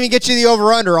 They didn't even get you the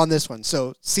over/under on this one.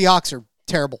 So Seahawks are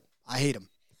terrible. I hate them.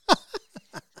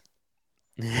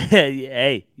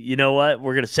 Hey, you know what?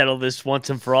 We're going to settle this once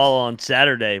and for all on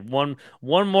Saturday. One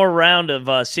more round of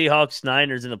Seahawks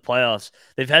Niners in the playoffs.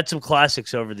 They've had some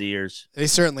classics over the years. They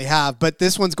certainly have, but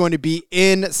this one's going to be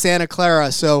in Santa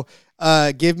Clara, so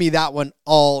give me that one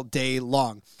all day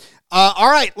long. All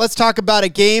right, let's talk about a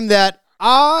game that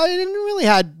didn't really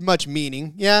had much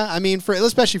meaning. Yeah, I mean,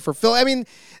 especially for Phil. I mean,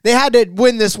 they had to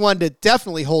win this one to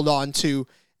definitely hold on to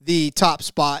the top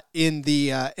spot in the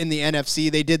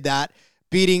NFC. They did that,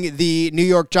 beating the New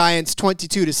York Giants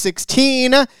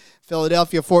 22-16,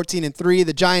 Philadelphia 14-3,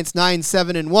 the Giants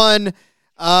 9-7-1.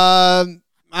 I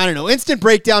don't know. Instant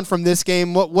breakdown from this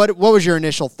game. What was your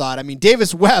initial thought? I mean,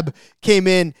 Davis Webb came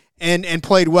in and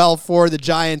played well for the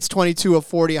Giants, 22 of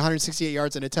 40, 168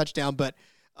 yards and a touchdown. But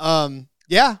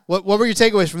what were your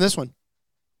takeaways from this one?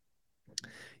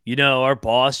 Our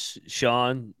boss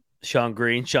Sean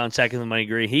Green, Sean Second the Money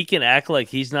Green, he can act like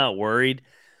he's not worried.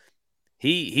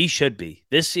 He should be.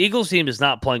 This Eagles team is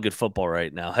not playing good football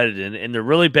right now, headed in, and they're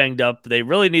really banged up. They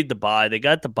really need the bye. They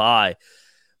got the bye.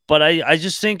 But I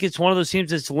just think it's one of those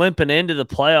teams that's limping into the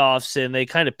playoffs, and they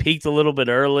kind of peaked a little bit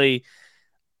early.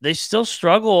 they still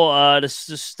struggle to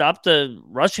stop the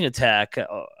rushing attack.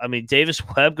 I mean, Davis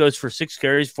Webb goes for 6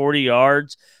 carries, 40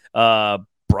 yards.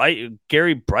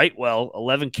 Gary Brightwell,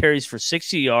 11 carries for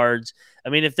 60 yards. I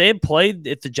mean, if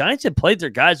the Giants had played their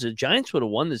guys, the Giants would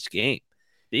have won this game.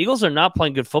 The Eagles are not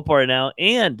playing good football right now,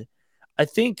 and I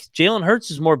think Jalen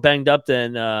Hurts is more banged up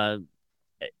than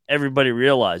everybody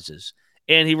realizes.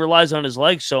 And he relies on his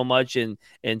legs so much and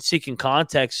seeking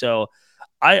contact. So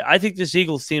I think this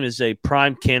Eagles team is a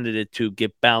prime candidate to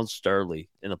get bounced early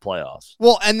in the playoffs.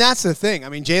 Well, and that's the thing. I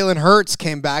mean, Jalen Hurts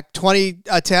came back 20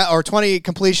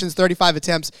 completions, 35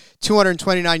 attempts,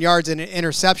 229 yards, and an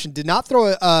interception. Did not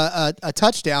throw a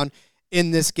touchdown in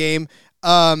this game,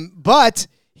 but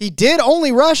he did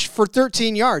only rush for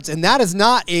 13 yards, and that is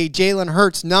not a Jalen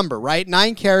Hurts number, right?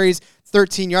 9 carries,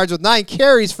 13 yards. With 9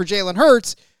 carries for Jalen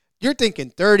Hurts, you're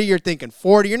thinking 30, you're thinking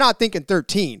 40, you're not thinking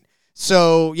 13.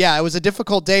 So, yeah, it was a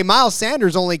difficult day. Miles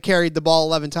Sanders only carried the ball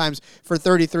 11 times for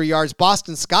 33 yards.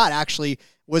 Boston Scott actually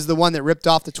was the one that ripped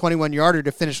off the 21-yarder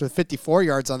to finish with 54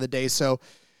 yards on the day. So,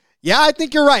 yeah, I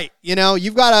think you're right. You know,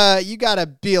 you gotta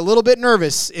be a little bit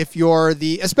nervous if you're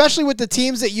especially with the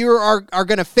teams that you are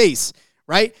going to face,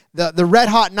 right? The red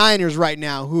hot Niners right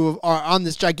now who are on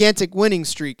this gigantic winning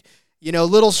streak. You know,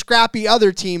 little scrappy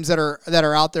other teams that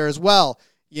are out there as well.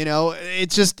 You know,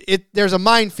 there's a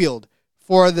minefield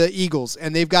for the Eagles,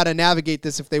 and they've got to navigate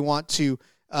this if they want to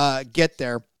get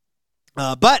there.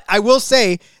 But I will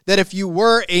say that if you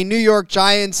were a New York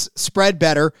Giants spread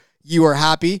bettor, you are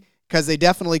happy because they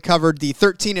definitely covered the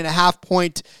 13.5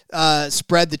 point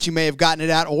spread that you may have gotten it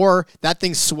at, or that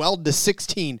thing swelled to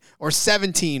 16 or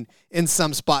 17 in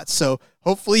some spots. So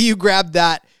hopefully you grabbed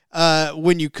that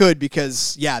when you could,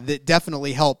 because, yeah, that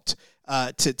definitely helped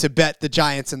to bet the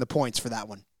Giants and the points for that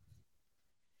one.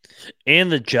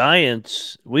 And the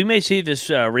Giants, we may see this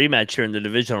rematch here in the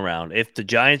divisional round. If the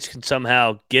Giants can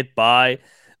somehow get by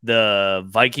the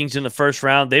Vikings in the first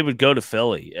round, they would go to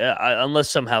Philly, unless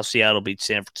somehow Seattle beats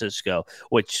San Francisco,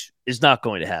 which is not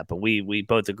going to happen. We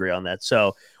both agree on that.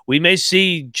 So we may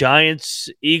see Giants,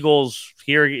 Eagles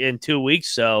here in 2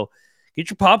 weeks. So get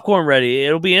your popcorn ready.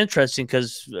 It'll be interesting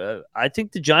because I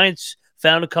think the Giants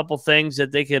found a couple things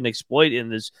that they can exploit in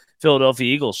this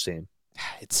Philadelphia Eagles team.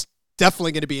 It's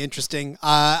definitely going to be interesting.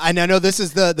 And I know this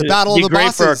is the battle of the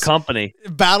bosses. Great for our company.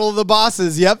 Battle of the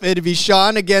bosses. Yep. It'd be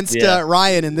Sean against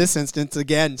Ryan in this instance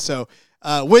again. So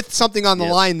with something on the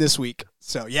line this week.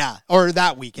 So yeah, or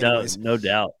that week anyways. No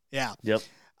doubt. Yeah. Yep.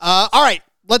 All right.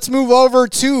 Let's move over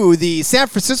to the San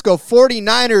Francisco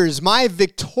 49ers. My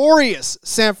victorious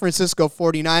San Francisco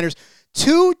 49ers.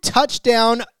 2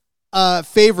 touchdown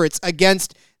favorites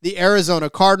against the Arizona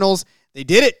Cardinals. They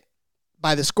did it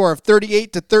by the score of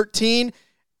 38-13.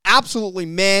 Absolutely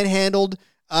manhandled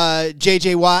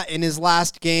J.J. Watt in his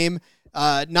last game.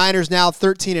 Niners now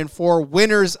 13-4,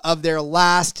 winners of their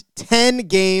last 10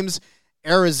 games.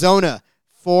 Arizona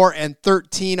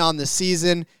 4-13 on the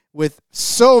season with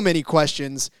so many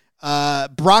questions.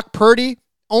 Brock Purdy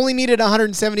only needed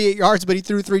 178 yards, but he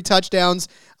threw 3 touchdowns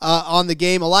on the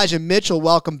game. Elijah Mitchell,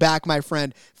 welcome back, my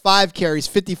friend. 5 carries,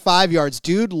 55 yards.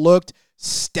 Dude looked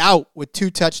stout with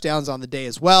 2 touchdowns on the day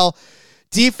as well.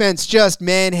 Defense just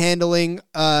manhandling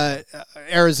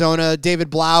Arizona. David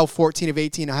Blau, 14 of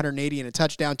 18, 180 and a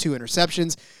touchdown, 2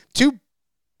 interceptions. 2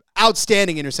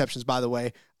 outstanding interceptions, by the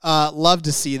way. Love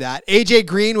to see that. AJ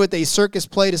Green with a circus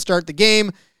play to start the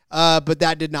game, but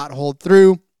that did not hold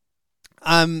through.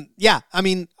 Yeah, I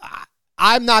mean,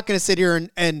 I'm not going to sit here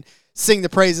and sing the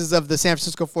praises of the San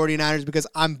Francisco 49ers because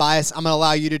I'm biased. I'm going to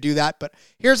allow you to do that. But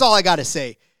here's all I got to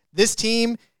say. This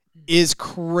team is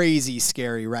crazy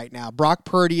scary right now. Brock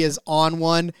Purdy is on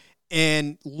one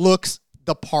and looks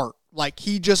the part. Like,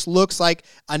 he just looks like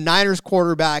a Niners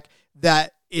quarterback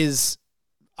that is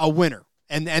a winner.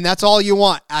 And that's all you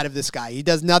want out of this guy. He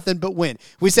does nothing but win.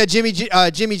 We said Jimmy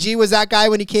G was that guy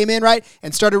when he came in, right?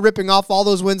 And started ripping off all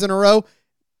those wins in a row.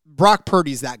 Brock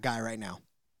Purdy's that guy right now.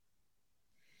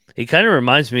 He kind of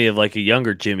reminds me of like a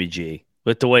younger Jimmy G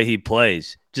with the way he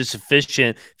plays. Just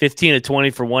efficient, 15 of 20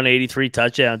 for 183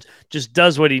 touchdowns. Just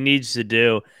does what he needs to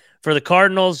do. For the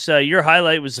Cardinals, your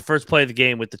highlight was the first play of the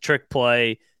game with the trick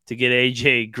play to get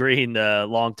AJ Green the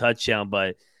long touchdown.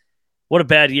 But what a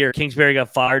bad year. Kingsbury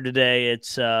got fired today.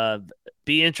 It's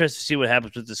be interested to see what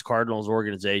happens with this Cardinals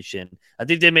organization. I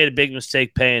think they made a big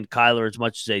mistake paying Kyler as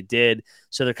much as they did.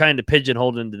 So they're kind of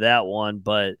pigeonholed into that one.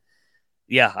 But,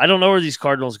 yeah, I don't know where these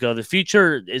Cardinals go. The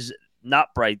future is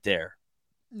not bright there.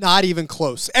 Not even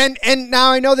close. And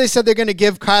now I know they said they're going to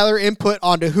give Kyler input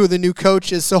onto who the new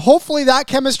coach is, so hopefully that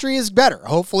chemistry is better.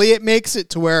 Hopefully it makes it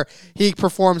to where he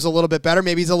performs a little bit better.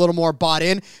 Maybe he's a little more bought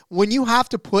in. When you have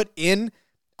to put in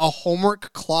a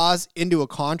homework clause into a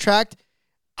contract,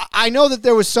 I know that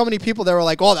there was so many people that were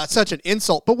like, oh, that's such an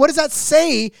insult. But what does that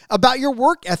say about your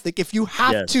work ethic if you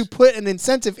have to put an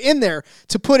incentive in there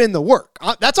to put in the work?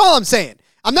 That's all I'm saying.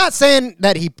 I'm not saying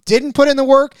that he didn't put in the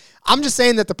work. I'm just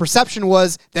saying that the perception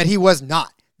was that he was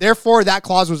not. Therefore, that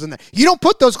clause was in there. You don't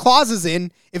put those clauses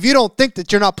in if you don't think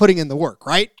that you're not putting in the work,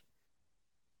 right?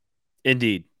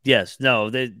 Indeed. Yes. No,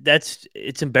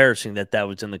 it's embarrassing that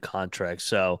was in the contract.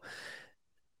 So,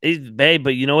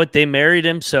 but you know what? They married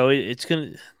him, so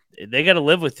they got to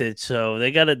live with it. So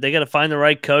they got to find the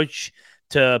right coach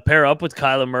to pair up with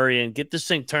Kyler Murray and get this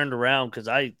thing turned around, because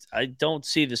I don't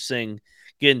see this thing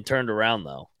getting turned around,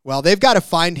 though. Well, they've got to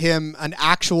find him an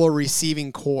actual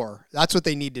receiving core. That's what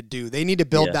they need to do. They need to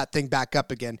build that thing back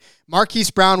up again.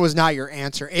 Marquise Brown was not your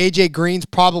answer. AJ Green's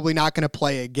probably not going to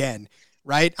play again,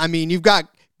 right? I mean, you've got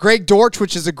Greg Dortch,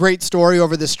 which is a great story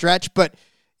over the stretch, but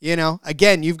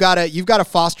again, you've got to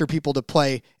foster people to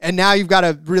play, and now you've got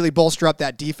to really bolster up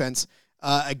that defense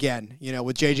again.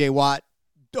 With J.J. Watt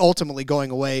ultimately going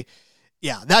away,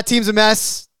 that team's a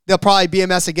mess. They'll probably be a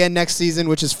mess again next season,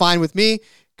 which is fine with me,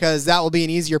 because that will be an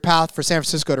easier path for San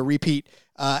Francisco to repeat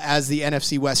as the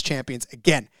NFC West champions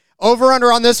again.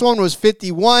 Over-under on this one was 40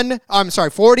 and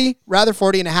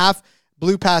a half.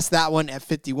 Blew past that one at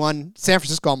 51. San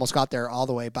Francisco almost got there all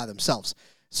the way by themselves.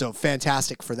 So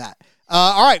fantastic for that.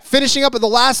 All right, finishing up with the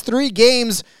last 3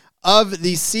 games of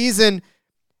the season.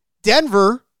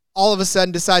 Denver all of a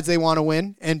sudden decides they want to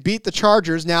win and beat the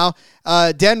Chargers. Now,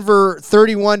 Denver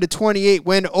 31-28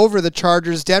 win over the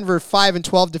Chargers. Denver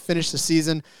 5-12 to finish the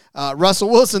season.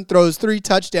 Russell Wilson throws 3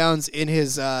 touchdowns in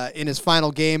his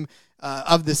final game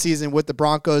of the season with the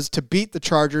Broncos to beat the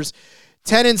Chargers.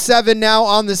 10-7 now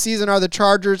on the season are the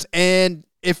Chargers, and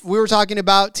if we were talking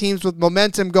about teams with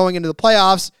momentum going into the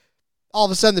playoffs, all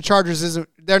of a sudden the Chargers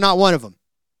they're not one of them.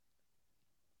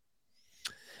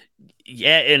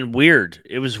 Yeah, and weird.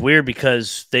 It was weird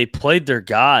because they played their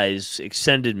guys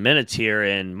extended minutes here,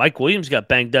 and Mike Williams got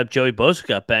banged up, Joey Bosa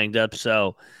got banged up,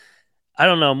 so I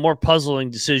don't know, more puzzling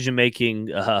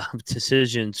decision-making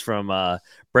decisions from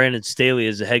Brandon Staley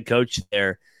as the head coach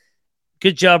there.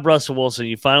 Good job, Russell Wilson.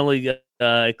 You finally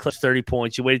eclipsed 30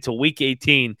 points. You waited till week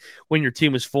 18 when your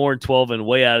team was 4-12 and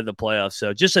way out of the playoffs.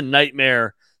 So just a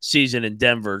nightmare season in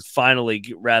Denver finally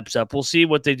wraps up. We'll see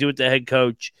what they do with the head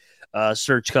coach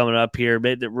search coming up here.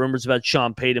 The rumors about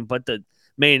Sean Payton, but the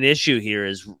main issue here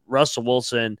is Russell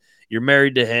Wilson. You're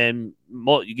married to him.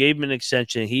 You gave him an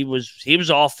extension. He was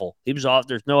awful. He was off.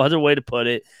 There's no other way to put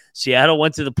it. Seattle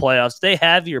went to the playoffs. They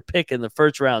have your pick in the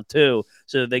first round too,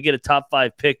 so they get a top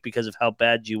 5 pick because of how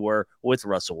bad you were with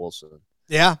Russell Wilson.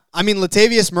 Yeah, I mean,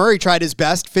 Latavius Murray tried his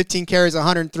best, 15 carries,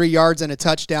 103 yards, and a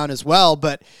touchdown as well.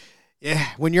 But yeah,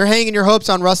 when you're hanging your hopes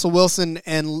on Russell Wilson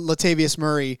and Latavius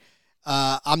Murray,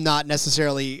 I'm not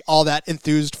necessarily all that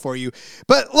enthused for you.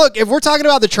 But look, if we're talking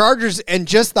about the Chargers and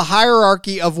just the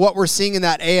hierarchy of what we're seeing in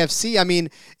that AFC, I mean,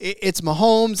 it's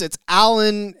Mahomes, it's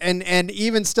Allen, and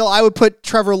even still, I would put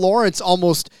Trevor Lawrence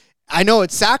almost. I know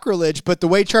it's sacrilege, but the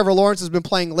way Trevor Lawrence has been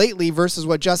playing lately versus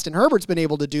what Justin Herbert's been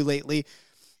able to do lately,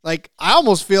 like, I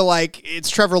almost feel like it's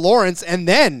Trevor Lawrence and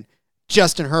then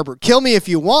Justin Herbert. Kill me if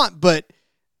you want, but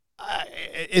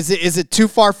is it too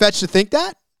far-fetched to think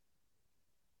that?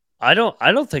 I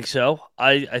don't think so.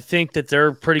 I think that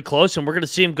they're pretty close, and we're going to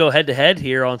see them go head-to-head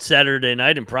here on Saturday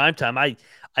night in primetime.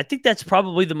 I think that's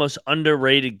probably the most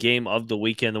underrated game of the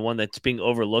weekend, the one that's being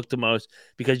overlooked the most,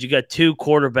 because you got 2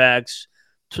 quarterbacks,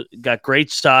 got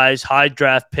great size, high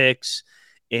draft picks,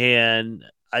 and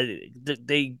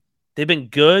they've been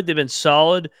good, they've been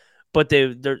solid, but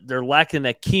they're lacking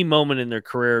that key moment in their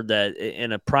career that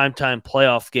in a primetime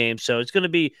playoff game. So it's going to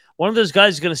be one of those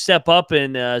guys is going to step up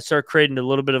and start creating a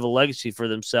little bit of a legacy for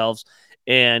themselves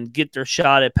and get their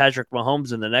shot at Patrick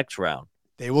Mahomes in the next round.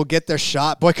 They will get their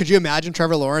shot. Boy, could you imagine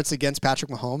Trevor Lawrence against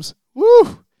Patrick Mahomes?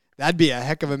 Woo! That'd be a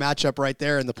heck of a matchup right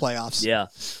there in the playoffs. Yeah.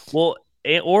 Well,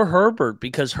 or Herbert,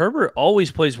 because Herbert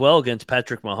always plays well against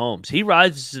Patrick Mahomes. He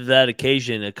rises to that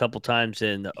occasion a couple times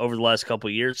over the last couple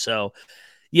of years. So,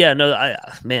 yeah, no,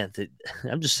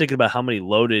 I'm just thinking about how many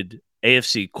loaded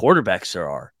AFC quarterbacks there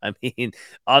are. I mean,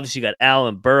 obviously you got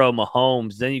Allen, Burrow,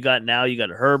 Mahomes. Then you got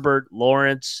Herbert,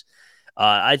 Lawrence.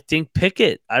 I think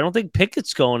Pickett. I don't think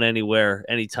Pickett's going anywhere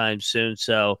anytime soon.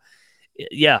 So,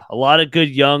 yeah, a lot of good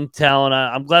young talent.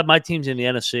 I'm glad my team's in the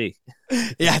NFC.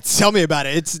 Yeah, tell me about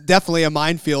it. It's definitely a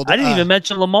minefield. I didn't even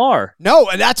mention Lamar. No,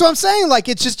 and that's what I'm saying. Like,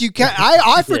 it's just you can't.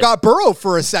 I forgot Burrow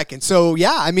for a second. So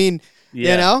yeah, I mean,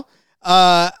 you know,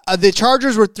 the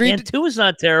Chargers were 3. And 2 is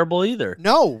not terrible either.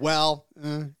 No, well,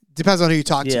 depends on who you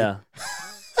talk to.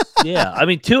 Yeah, I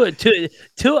mean, Tua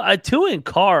and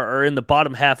Carr are in the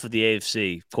bottom half of the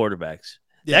AFC quarterbacks.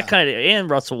 Yeah. That kind of, and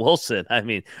Russell Wilson. I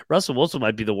mean, Russell Wilson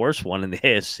might be the worst one in the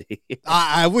AFC.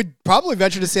 I would probably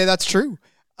venture to say that's true.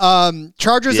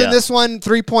 Chargers in Yeah. this one,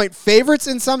 3-point favorites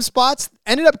in some spots,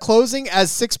 ended up closing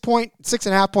as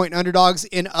 6.5 point underdogs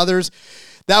in others.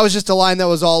 That was just a line that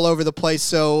was all over the place.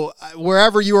 So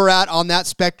wherever you were at on that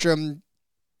spectrum,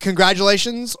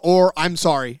 congratulations, or I'm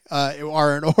sorry,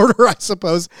 are in order, I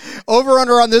suppose.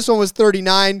 Over-under on this one was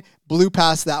 39. Blew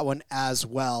past that one as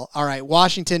well. All right,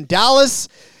 Washington, Dallas.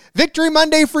 Victory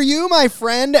Monday for you, my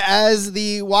friend, as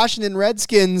the Washington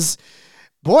Redskins.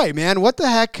 Boy, man, what the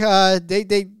heck?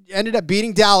 They ended up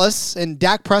beating Dallas, and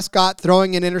Dak Prescott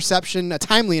throwing an interception, a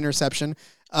timely interception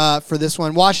for this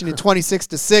one. Washington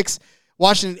 26-6.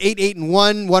 Washington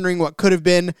 8-1, wondering what could have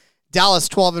been. Dallas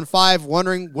 12-5,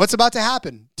 wondering what's about to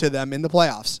happen to them in the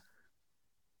playoffs.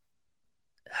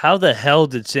 How the hell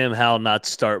did Sam Howell not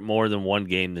start more than one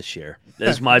game this year?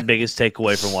 That's my biggest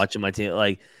takeaway from watching my team.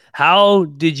 Like, how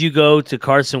did you go to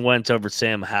Carson Wentz over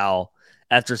Sam Howell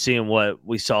after seeing what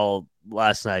we saw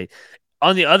last night?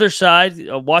 On the other side,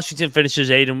 Washington finishes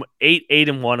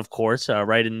 8-1, of course,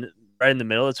 right in the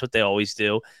middle. That's what they always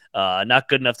do. Not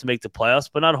good enough to make the playoffs,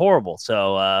 but not horrible.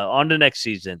 So on to next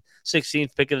season,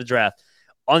 16th pick of the draft.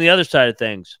 On the other side of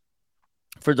things,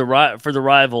 for the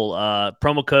rival,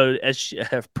 promo code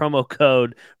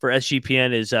for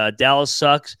SGPN is Dallas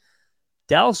sucks.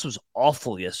 Dallas was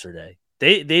awful yesterday.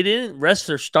 They didn't rest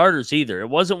their starters either. It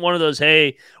wasn't one of those,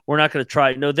 hey, we're not going to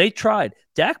try. No, they tried.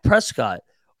 Dak Prescott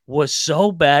was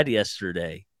so bad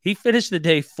yesterday. He finished the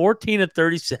day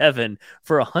 14-37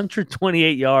 for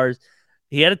 128 yards.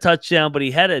 He had a touchdown, but he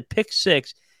had a pick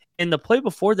six. In the play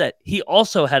before that, he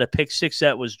also had a pick six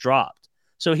that was dropped.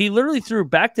 So he literally threw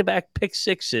back-to-back pick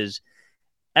sixes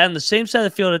on the same side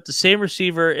of the field at the same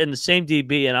receiver and the same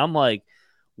DB. And I'm like,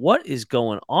 what is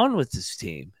going on with this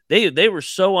team? They were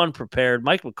so unprepared.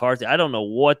 Mike McCarthy, I don't know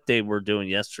what they were doing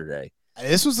yesterday.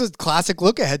 This was a classic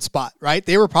look-ahead spot, right?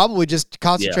 They were probably just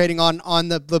concentrating on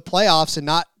the playoffs and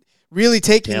not really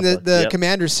taking the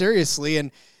Commanders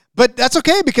seriously. But that's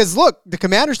okay because, look, the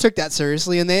Commanders took that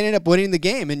seriously, and they ended up winning the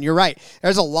game. And you're right.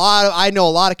 I know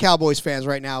a lot of Cowboys fans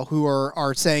right now who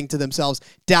are saying to themselves,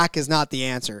 Dak is not the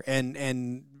answer,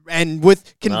 and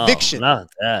with conviction. No, not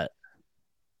that.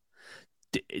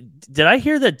 Did I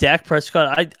hear that Dak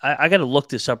Prescott? I got to look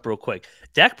this up real quick.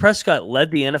 Dak Prescott led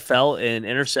the NFL in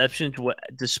interceptions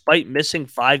despite missing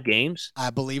 5 games. I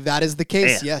believe that is the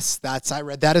case. Man. Yes, I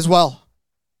read that as well.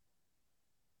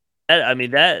 I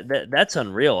mean, that's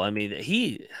unreal. I mean,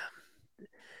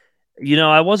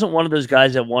 I wasn't one of those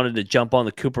guys that wanted to jump on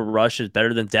the Cooper Rush is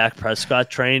better than Dak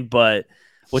Prescott train, but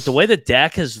with the way that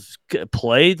Dak has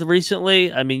played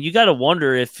recently, I mean, you got to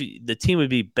wonder if the team would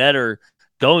be better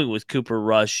going with Cooper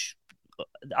Rush.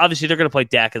 Obviously, they're going to play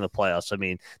Dak in the playoffs. I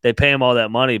mean, they pay him all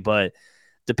that money, but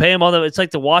to pay him all that, it's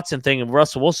like the Watson thing and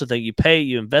Russell Wilson thing.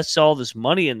 You invest all this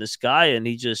money in this guy, and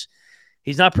he's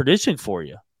not producing for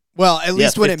you. Well, at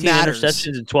least when it matters.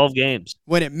 Interceptions in 12 games.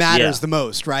 When it matters the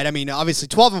most, right? I mean, obviously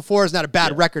 12-4 is not a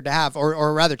bad record to have,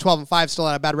 or rather 12-5 is still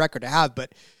not a bad record to have.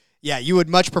 But yeah, you would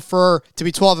much prefer to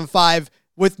be 12-5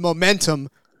 with momentum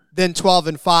than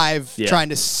 12-5 trying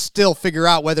to still figure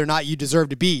out whether or not you deserve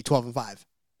to be 12-5.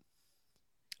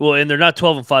 Well, and they're not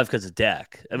 12-5 because of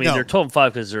Dak. I mean, they're 12-5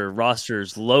 because their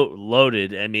roster's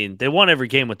loaded. I mean, they won every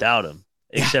game without him,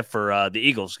 except for the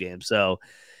Eagles game. So,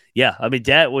 yeah, I mean,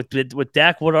 Dak with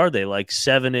Dak, what are they, like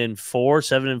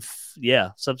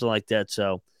 7-4, something like that.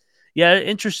 So, yeah,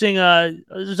 interesting.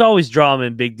 There's always drama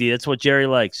in Big D. That's what Jerry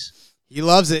likes. He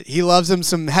loves it. He loves them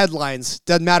some headlines.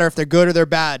 Doesn't matter if they're good or they're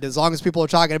bad, as long as people are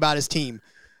talking about his team.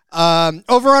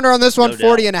 Over-under on this one,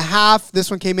 40.5. This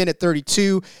one came in at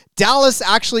 32. Dallas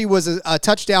actually was a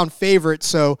touchdown favorite,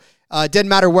 so it didn't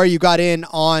matter where you got in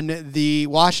on the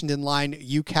Washington line.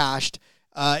 You cashed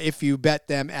if you bet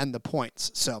them and the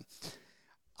points. So,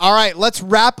 all right, let's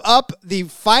wrap up the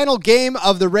final game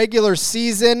of the regular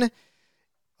season.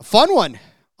 A fun one,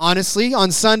 honestly.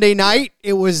 On Sunday night,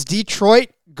 it was Detroit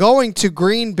going to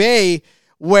Green Bay,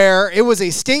 where it was a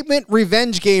statement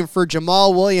revenge game for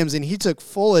Jamal Williams, and he took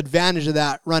full advantage of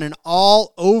that, running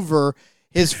all over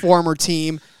his former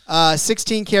team.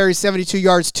 16 carries, 72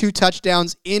 yards, 2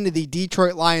 touchdowns into the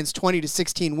Detroit Lions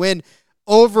 20-16 win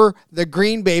over the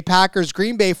Green Bay Packers.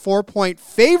 Green Bay 4-point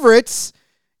favorites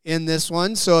in this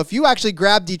one. So if you actually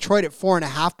grab Detroit at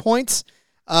 4.5 points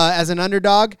as an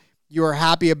underdog, you are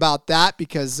happy about that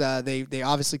because they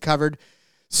obviously covered.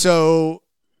 So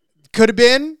could have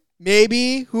been,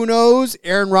 maybe, who knows,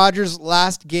 Aaron Rodgers'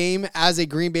 last game as a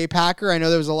Green Bay Packer. I know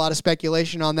there was a lot of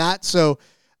speculation on that. So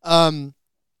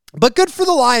But good for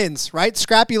the Lions, right?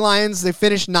 Scrappy Lions. They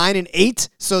finished 9-8,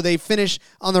 so they finish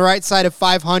on the right side of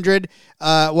 500.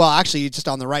 Well, actually, just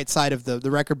on the right side of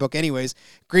the record book, anyways.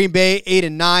 Green Bay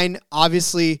 8-9,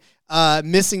 obviously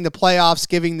missing the playoffs,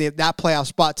 giving that playoff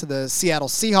spot to the Seattle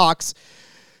Seahawks.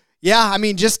 Yeah, I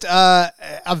mean, just a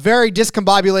very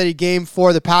discombobulated game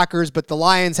for the Packers, but the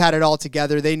Lions had it all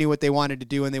together. They knew what they wanted to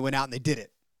do, and they went out and they did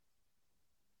it.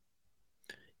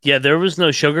 Yeah, there was no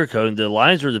sugarcoating. The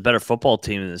Lions were the better football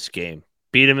team in this game.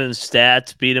 Beat them in the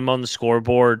stats, beat them on the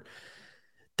scoreboard.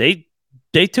 They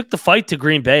took the fight to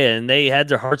Green Bay, and they had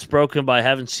their hearts broken by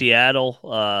having Seattle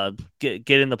get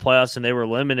in the playoffs, and they were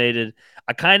eliminated.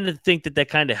 I kind of think that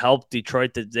kind of helped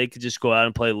Detroit, that they could just go out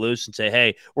and play loose and say,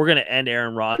 hey, we're going to end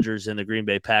Aaron Rodgers in the Green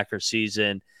Bay Packers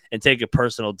season and take it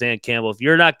personal. Dan Campbell, if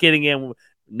you're not getting in,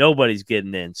 nobody's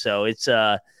getting in. So it's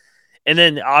and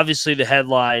then obviously the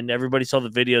headline, everybody saw the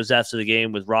videos after the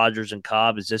game with Rodgers and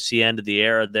Cobb. Is this the end of the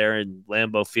era there in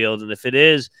Lambeau Field? And if it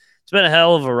is, it's been a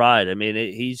hell of a ride. I mean,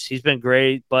 he's been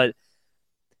great, but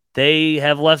they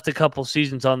have left a couple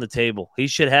seasons on the table. He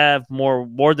should have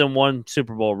more than one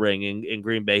Super Bowl ring in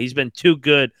Green Bay. He's been too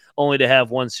good only to have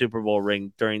one Super Bowl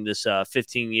ring during this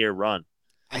 15-year run.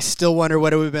 I still wonder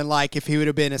what it would have been like if he would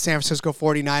have been a San Francisco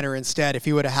 49er instead, if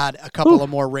he would have had a couple of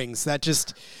more rings. That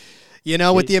just...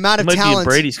 with the amount of talent, might be in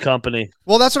Brady's company.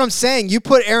 Well, that's what I'm saying. You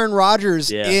put Aaron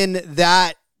Rodgers in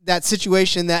that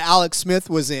situation that Alex Smith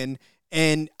was in,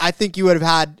 and I think you would have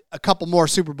had a couple more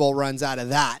Super Bowl runs out of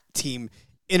that team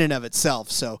in and of itself.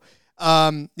 So,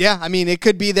 I mean, it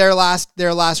could be their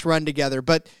last run together.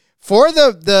 But for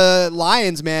the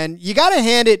Lions, man, you got to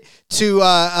hand it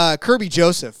to Kirby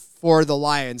Joseph for the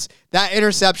Lions. That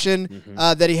interception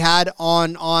that he had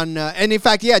on and in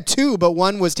fact he had two, but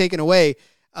one was taken away.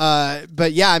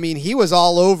 But yeah, I mean, he was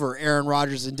all over Aaron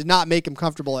Rodgers and did not make him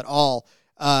comfortable at all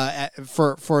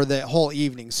for the whole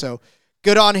evening. So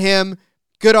good on him.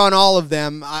 Good on all of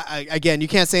them. Again, you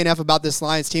can't say enough about this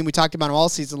Lions team. We talked about them all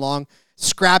season long.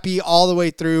 Scrappy all the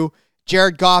way through.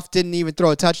 Jared Goff didn't even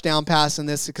throw a touchdown pass in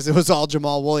this because it was all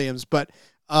Jamal Williams. But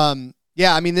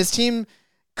yeah, I mean, this team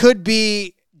could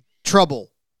be trouble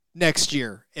next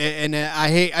year. And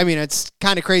it's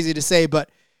kind of crazy to say, but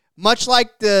much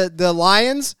like the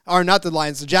Lions, or not the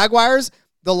Lions, the Jaguars,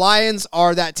 the Lions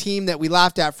are that team that we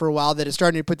laughed at for a while that is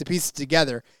starting to put the pieces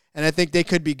together, and I think they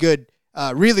could be good,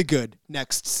 really good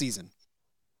next season.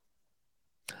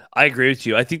 I agree with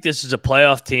you. I think this is a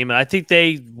playoff team, and I think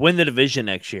they win the division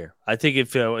next year. I think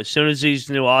if as soon as these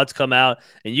new odds come out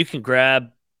and you can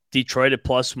grab Detroit at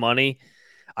plus money,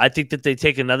 I think that they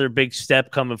take another big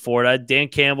step coming forward. Dan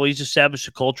Campbell, he's established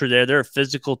a culture there. They're a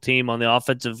physical team on the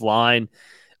offensive line.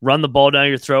 Run the ball down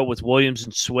your throat with Williams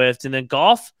and Swift. And then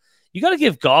Goff, you got to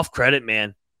give Goff credit,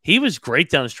 man. He was great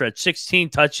down the stretch. 16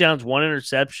 touchdowns, 1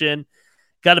 interception.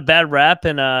 Got a bad rap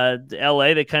in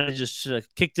L.A. They kind of just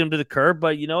kicked him to the curb.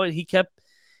 But you know what? He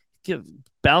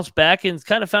bounced back and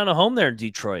kind of found a home there in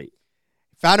Detroit.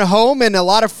 Found a home and a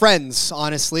lot of friends,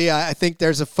 honestly. I think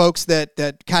there's folks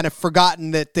that kind of forgotten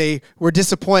that they were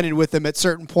disappointed with him at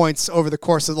certain points over the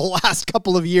course of the last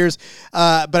couple of years.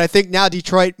 But I think now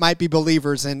Detroit might be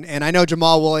believers, and I know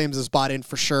Jamal Williams is bought in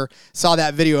for sure. Saw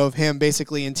that video of him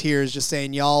basically in tears just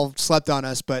saying, y'all slept on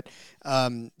us, but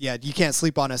you can't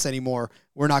sleep on us anymore.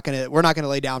 We're not gonna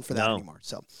lay down for that anymore.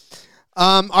 So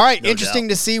all right, interesting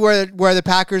to see where the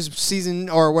Packers season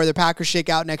or where the Packers shake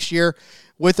out next year,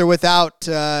 with or without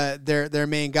their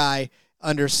main guy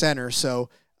under center.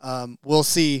 So we'll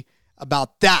see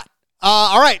about that.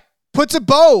 All right. Puts a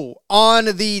bow on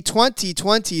the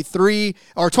 2023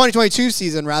 or 2022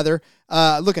 season, rather.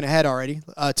 Looking ahead already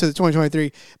to the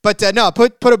 2023. But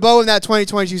put a bow in that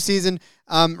 2022 season.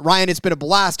 Ryan, it's been a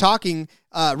blast talking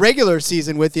regular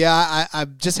season with you.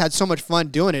 I've just had so much fun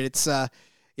doing it. It's,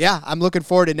 I'm looking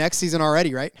forward to next season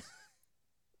already, right?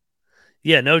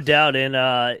 Yeah, no doubt.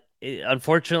 And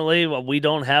unfortunately, we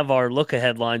don't have our look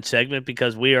ahead line segment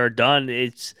because we are done.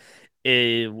 Do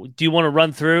you want to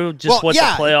run through just what the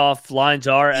playoff lines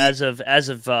are as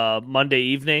of Monday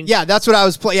evening? Yeah, that's what I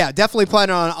was definitely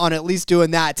planning on at least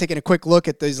doing that, taking a quick look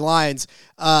at these lines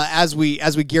as we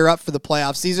gear up for the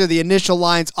playoffs. These are the initial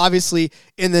lines. Obviously,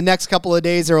 in the next couple of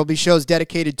days, there will be shows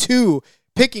dedicated to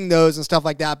picking those and stuff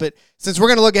like that. But since we're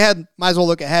going to look ahead, might as well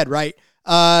look ahead, right?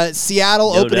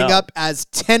 Seattle opening up as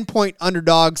 10-point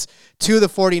underdogs to the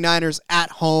 49ers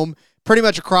at home. Pretty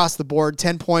much across the board,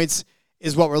 10 points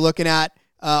is what we're looking at.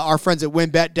 Our friends at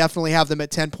WinBet definitely have them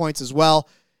at 10 points as well.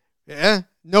 Yeah,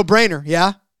 no brainer,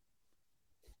 yeah?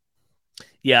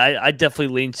 Yeah, I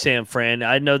definitely lean San Fran.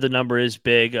 I know the number is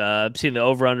big. I'm seeing the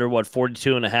over-under,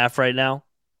 42.5 right now?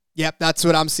 Yep, that's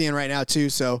what I'm seeing right now too.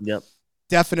 So yep.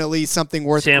 definitely something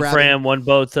worth San grabbing. Fran won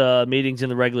both meetings in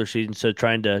the regular season, so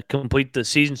trying to complete the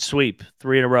season sweep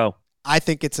 3 in a row. I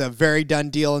think it's a very done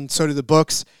deal, and so do the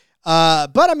books.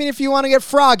 But, I mean, if you want to get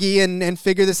froggy and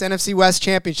figure this NFC West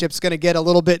championship is going to get a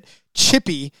little bit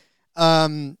chippy,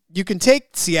 you can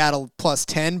take Seattle plus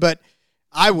 10, but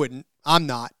I wouldn't. I'm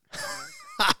not.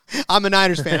 I'm a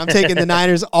Niners fan. I'm taking the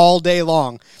Niners all day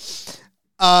long.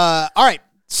 All right.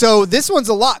 So this one's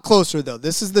a lot closer, though.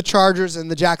 This is the Chargers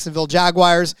and the Jacksonville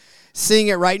Jaguars. Seeing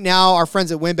it right now, our friends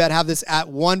at WynnBET have this at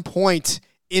 1 point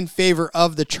in favor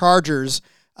of the Chargers.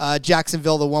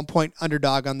 Jacksonville, the 1 point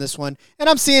underdog on this one. And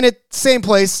I'm seeing it same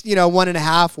place,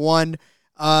 1.5, 1.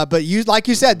 But like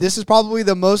you said, this is probably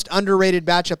the most underrated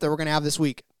matchup that we're going to have this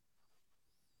week.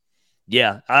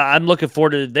 Yeah, I'm looking forward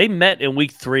to it. They met in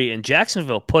week 3, and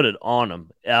Jacksonville put it on them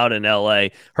out in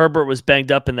L.A. Herbert was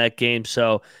banged up in that game,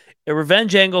 so a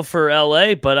revenge angle for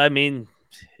L.A., but I mean,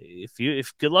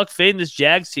 if good luck fading this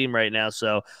Jags team right now.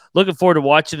 So looking forward to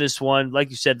watching this one. Like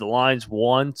you said, the line's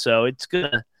 1, so it's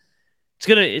gonna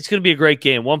be a great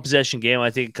game. 1 possession game. I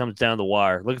think it comes down the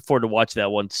wire. Looking forward to watching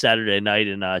that one Saturday night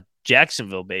in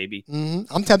Jacksonville, baby.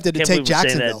 Mm-hmm. I'm tempted to take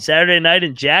Jacksonville. Saturday night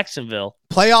in Jacksonville.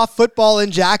 Playoff football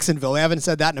in Jacksonville. We haven't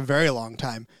said that in a very long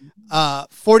time.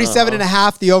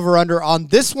 47.5, the over-under on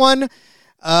this one.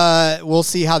 We'll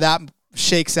see how that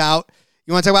shakes out.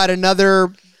 You want to talk about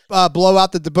another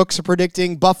blowout that the books are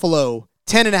predicting? Buffalo,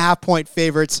 10.5 point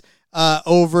favorites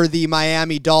over the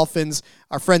Miami Dolphins.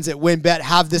 Our friends at WynnBET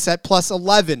have this at plus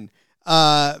 11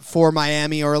 for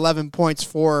Miami, or 11 points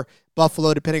for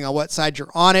Buffalo, depending on what side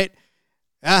you're on it.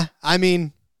 I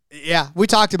mean, yeah, we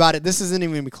talked about it. This isn't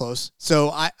even going to be close.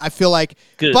 So I feel like,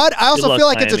 but I also feel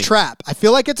like Miami. It's a trap. I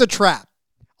feel like it's a trap,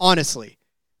 honestly.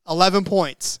 11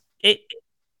 points.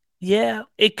 Yeah,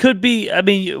 it could be. I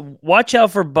mean, watch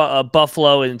out for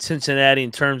Buffalo and Cincinnati in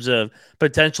terms of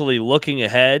potentially looking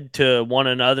ahead to one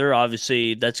another.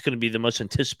 Obviously, that's going to be the most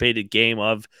anticipated game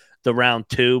of the round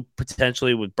 2,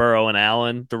 potentially with Burrow and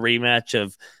Allen, the rematch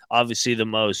of obviously the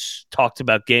most talked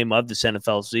about game of this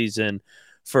NFL season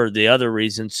for the other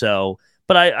reason. So,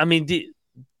 but I mean,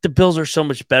 the Bills are so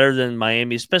much better than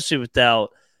Miami, especially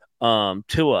without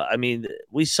Tua. I mean,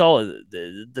 we saw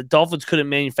the Dolphins couldn't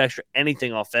manufacture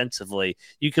anything offensively.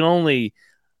 You can only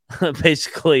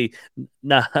basically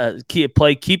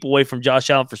keep away from Josh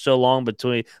Allen for so long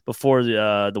before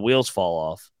the wheels fall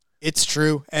off. It's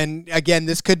true. And again,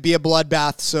 this could be a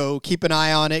bloodbath, so keep an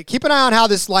eye on it. Keep an eye on how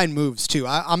this line moves, too.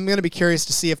 I'm going to be curious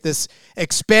to see if this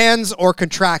expands or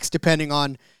contracts, depending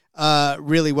on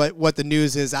really what the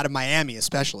news is out of Miami,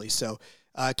 especially. So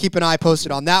keep an eye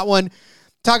posted on that one.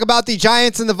 Talk about the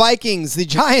Giants and the Vikings. The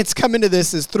Giants come into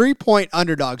this as 3 point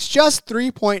underdogs, just 3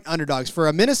 point underdogs for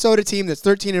a Minnesota team that's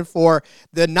 13-4.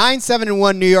 The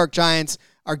 9-7-1 New York Giants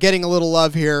are getting a little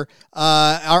love here.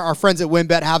 Our friends at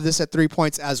WynnBET have this at 3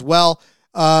 points as well.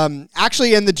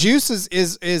 Actually, and the juice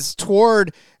is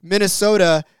toward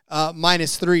Minnesota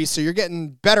 -3, so you're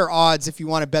getting better odds if you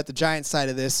want to bet the Giants side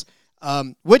of this.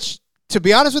 Which, to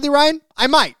be honest with you, Ryan, I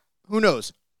might. Who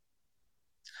knows?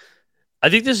 I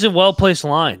think this is a well-placed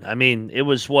line. I mean, it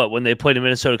was when they played in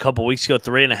Minnesota a couple weeks ago,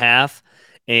 3.5,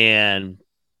 and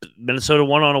Minnesota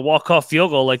won on a walk-off field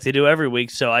goal like they do every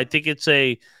week. So I think it's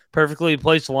a perfectly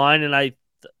placed line, and I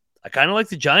kind of like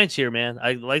the Giants here, man.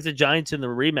 I like the Giants in the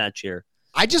rematch here.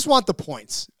 I just want the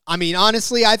points. I mean,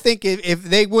 honestly, I think if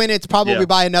they win, it's probably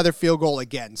by another field goal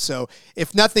again. So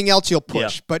if nothing else, you'll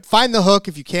push. Yeah. But find the hook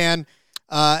if you can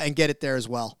and get it there as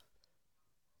well.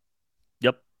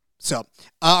 So,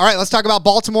 all right, let's talk about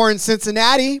Baltimore and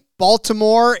Cincinnati.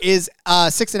 Baltimore is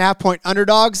 6.5 point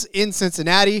underdogs in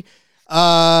Cincinnati.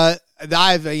 I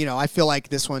feel like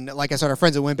this one, like I said, our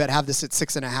friends at WynnBET have this at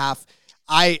 6.5.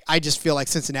 I just feel like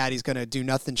Cincinnati's going to do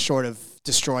nothing short of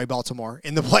destroy Baltimore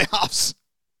in the playoffs.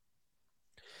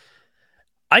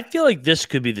 I feel like this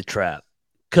could be the trap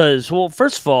because, well,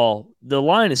 first of all, the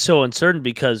line is so uncertain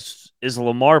because is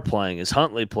Lamar playing? Is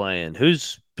Huntley playing?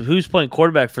 Who's playing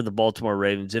quarterback for the Baltimore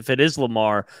Ravens? If it is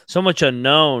Lamar, so much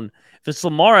unknown. If it's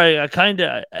Lamar, I kind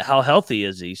of, how healthy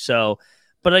is he? So,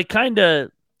 but I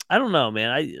don't know, man.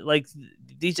 I like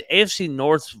these AFC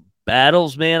North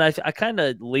battles, man. I kind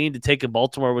of lean to taking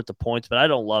Baltimore with the points, but I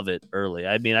don't love it early.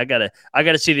 I mean, I gotta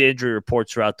see the injury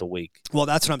reports throughout the week. Well,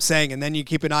 that's what I'm saying, and then you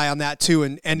keep an eye on that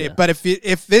too. But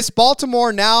if this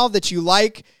Baltimore now that you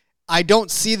like, I don't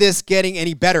see this getting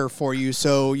any better for you.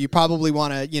 So you probably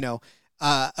want to,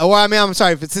 I'm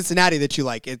sorry, if it's Cincinnati that you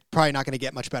like, it's probably not going to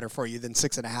get much better for you than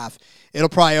 6.5. It'll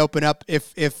probably open up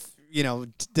if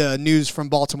the news from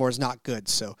Baltimore is not good.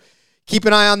 So keep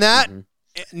an eye on that. Mm-hmm.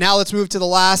 Now let's move to the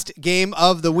last game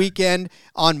of the weekend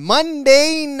on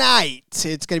Monday night.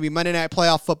 It's going to be Monday Night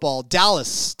Playoff Football.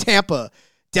 Dallas, Tampa.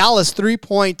 Dallas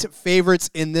 3-point favorites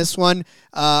in this one.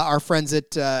 Our friends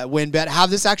at WynnBET have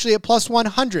this actually at plus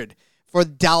 100 for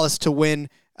Dallas to win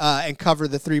and cover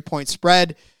the 3-point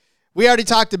spread. We already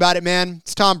talked about it, man.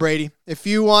 It's Tom Brady. If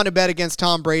you want to bet against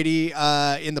Tom Brady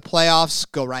in the playoffs,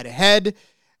 go right ahead.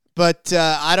 But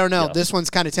I don't know. Yeah. This one's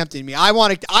kind of tempting me. I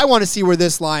want to see where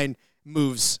this line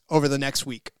moves over the next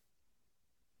week.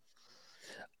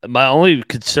 My only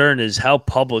concern is how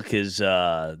public is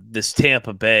this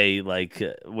Tampa Bay,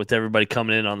 with everybody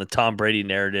coming in on the Tom Brady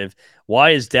narrative. Why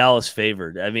is Dallas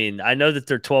favored? I mean, I know that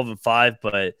they're 12-5,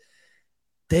 but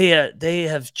they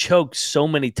have choked so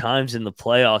many times in the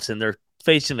playoffs, and they're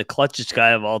facing the clutchest guy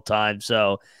of all time.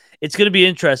 So it's going to be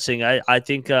interesting. I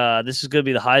think this is going to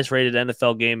be the highest-rated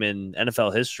NFL game in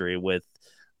NFL history with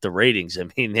the ratings. I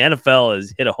mean, the NFL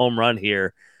has hit a home run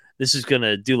here. This is going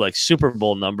to do like Super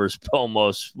Bowl numbers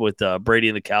almost with Brady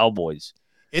and the Cowboys.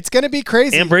 It's going to be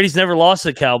crazy. And Brady's never lost to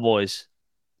the Cowboys.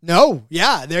 No.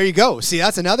 Yeah, there you go. See,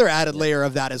 that's another added layer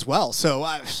of that as well. So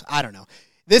I don't know.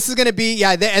 This is going to be,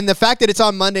 and the fact that it's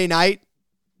on Monday night,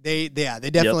 they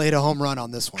definitely hit a home run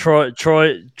on this one.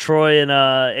 Troy and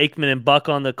Aikman and Buck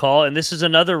on the call. And this is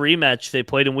another rematch they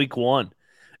played in week 1.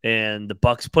 And the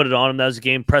Bucks put it on them. That was a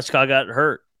game Prescott got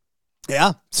hurt.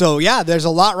 Yeah. So, there's a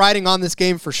lot riding on this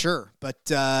game for sure. But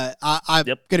I'm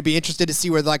going to be interested to see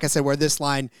where, like I said, where this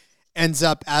line ends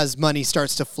up as money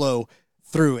starts to flow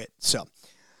through it. So,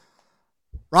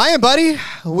 Ryan, buddy,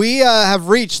 we have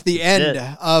reached the end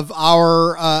of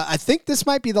our I think this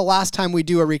might be the last time we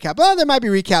do a recap. Well, there might be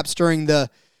recaps during the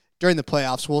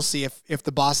playoffs. We'll see if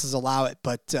the bosses allow it.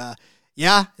 But,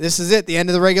 this is it. The end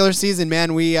of the regular season,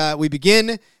 man. We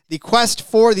begin the quest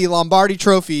for the Lombardi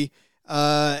Trophy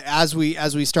as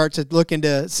we start to look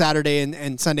into Saturday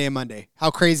and Sunday and Monday. How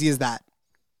crazy is that?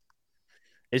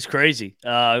 It's crazy.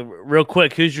 Real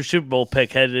quick, who's your Super Bowl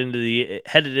pick headed into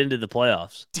the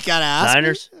playoffs? You gotta ask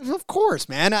Niners? Me? Of course,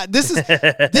 man. This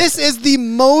is the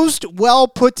most well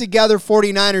put together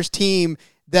 49ers team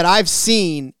that I've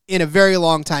seen in a very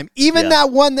long time. Even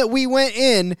that one that we went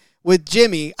in with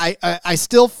Jimmy, I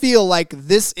still feel like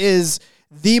this is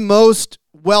the most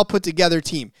well put together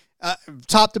team,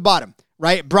 top to bottom.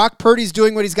 Right? Brock Purdy's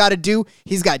doing what he's got to do.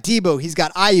 He's got Debo. He's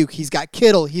got Ayuk. He's got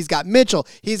Kittle. He's got Mitchell.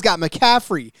 He's got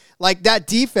McCaffrey. Like, that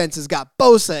defense has got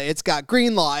Bosa. It's got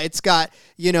Greenlaw. It's got,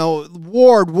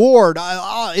 Ward.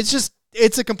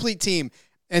 It's a complete team.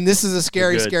 And this is a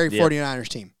scary 49ers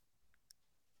team.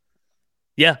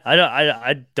 Yeah,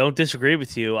 I don't disagree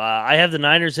with you. I have the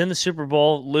Niners in the Super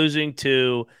Bowl losing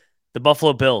to the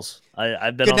Buffalo Bills.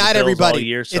 I've been Good on night, the Bills everybody. all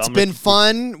year. So it's been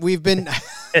fun. We've been...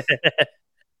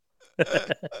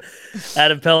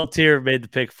 Adam Pelletier made the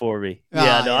pick for me.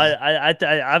 I'd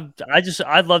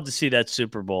love to see that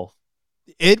Super Bowl.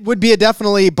 It would be a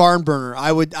definitely barn burner.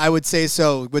 I would say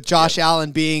so, with Josh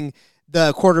Allen being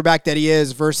the quarterback that he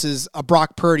is versus a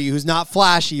Brock Purdy who's not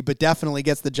flashy but definitely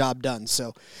gets the job done.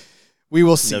 So we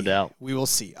will see. No doubt. We will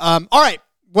see. All right.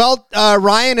 Well,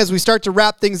 Ryan, as we start to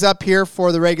wrap things up here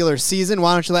for the regular season,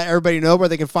 why don't you let everybody know where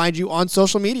they can find you on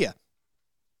social media?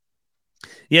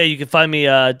 Yeah, you can find me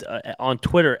on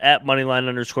Twitter at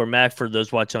Moneyline_Mac. For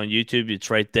those watching on YouTube, it's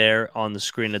right there on the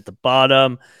screen at the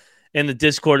bottom. In the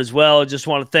Discord as well. Just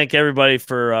want to thank everybody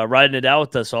for riding it out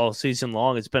with us all season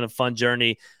long. It's been a fun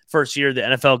journey. First year of the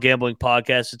NFL Gambling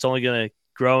Podcast. It's only going to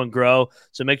grow and grow.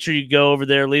 So make sure you go over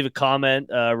there, leave a comment,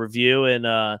 review. And,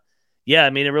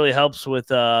 it really helps with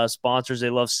sponsors. They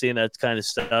love seeing that kind of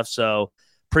stuff. So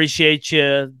appreciate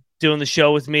you doing the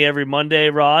show with me every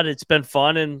Monday, Rod. It's been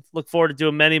fun, and look forward to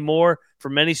doing many more for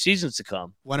many seasons to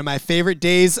come. One of my favorite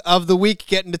days of the week,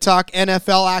 getting to talk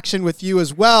NFL action with you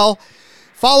as well.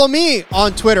 Follow me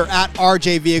on Twitter at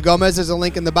RJ Villagomez. There's a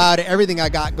link in the bio to everything I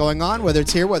got going on, whether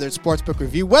it's here, whether it's Sportsbook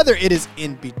Review, whether it is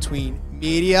in between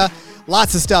media.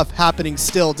 Lots of stuff happening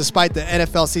still, despite the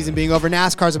NFL season being over.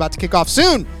 NASCAR's about to kick off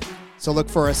soon, so look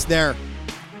for us there.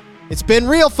 It's been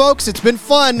real, folks. It's been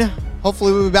fun.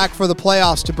 Hopefully we'll be back for the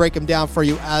playoffs to break them down for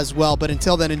you as well. But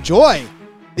until then, enjoy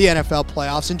the NFL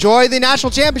playoffs. Enjoy the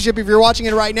national championship if you're watching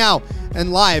it right now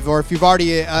and live, or if you've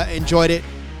already enjoyed it.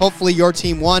 Hopefully your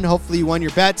team won. Hopefully you won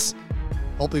your bets.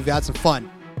 Hopefully you've had some fun.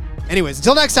 Anyways,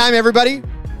 until next time, everybody,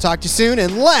 talk to you soon,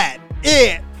 and let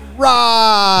it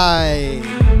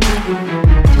ride.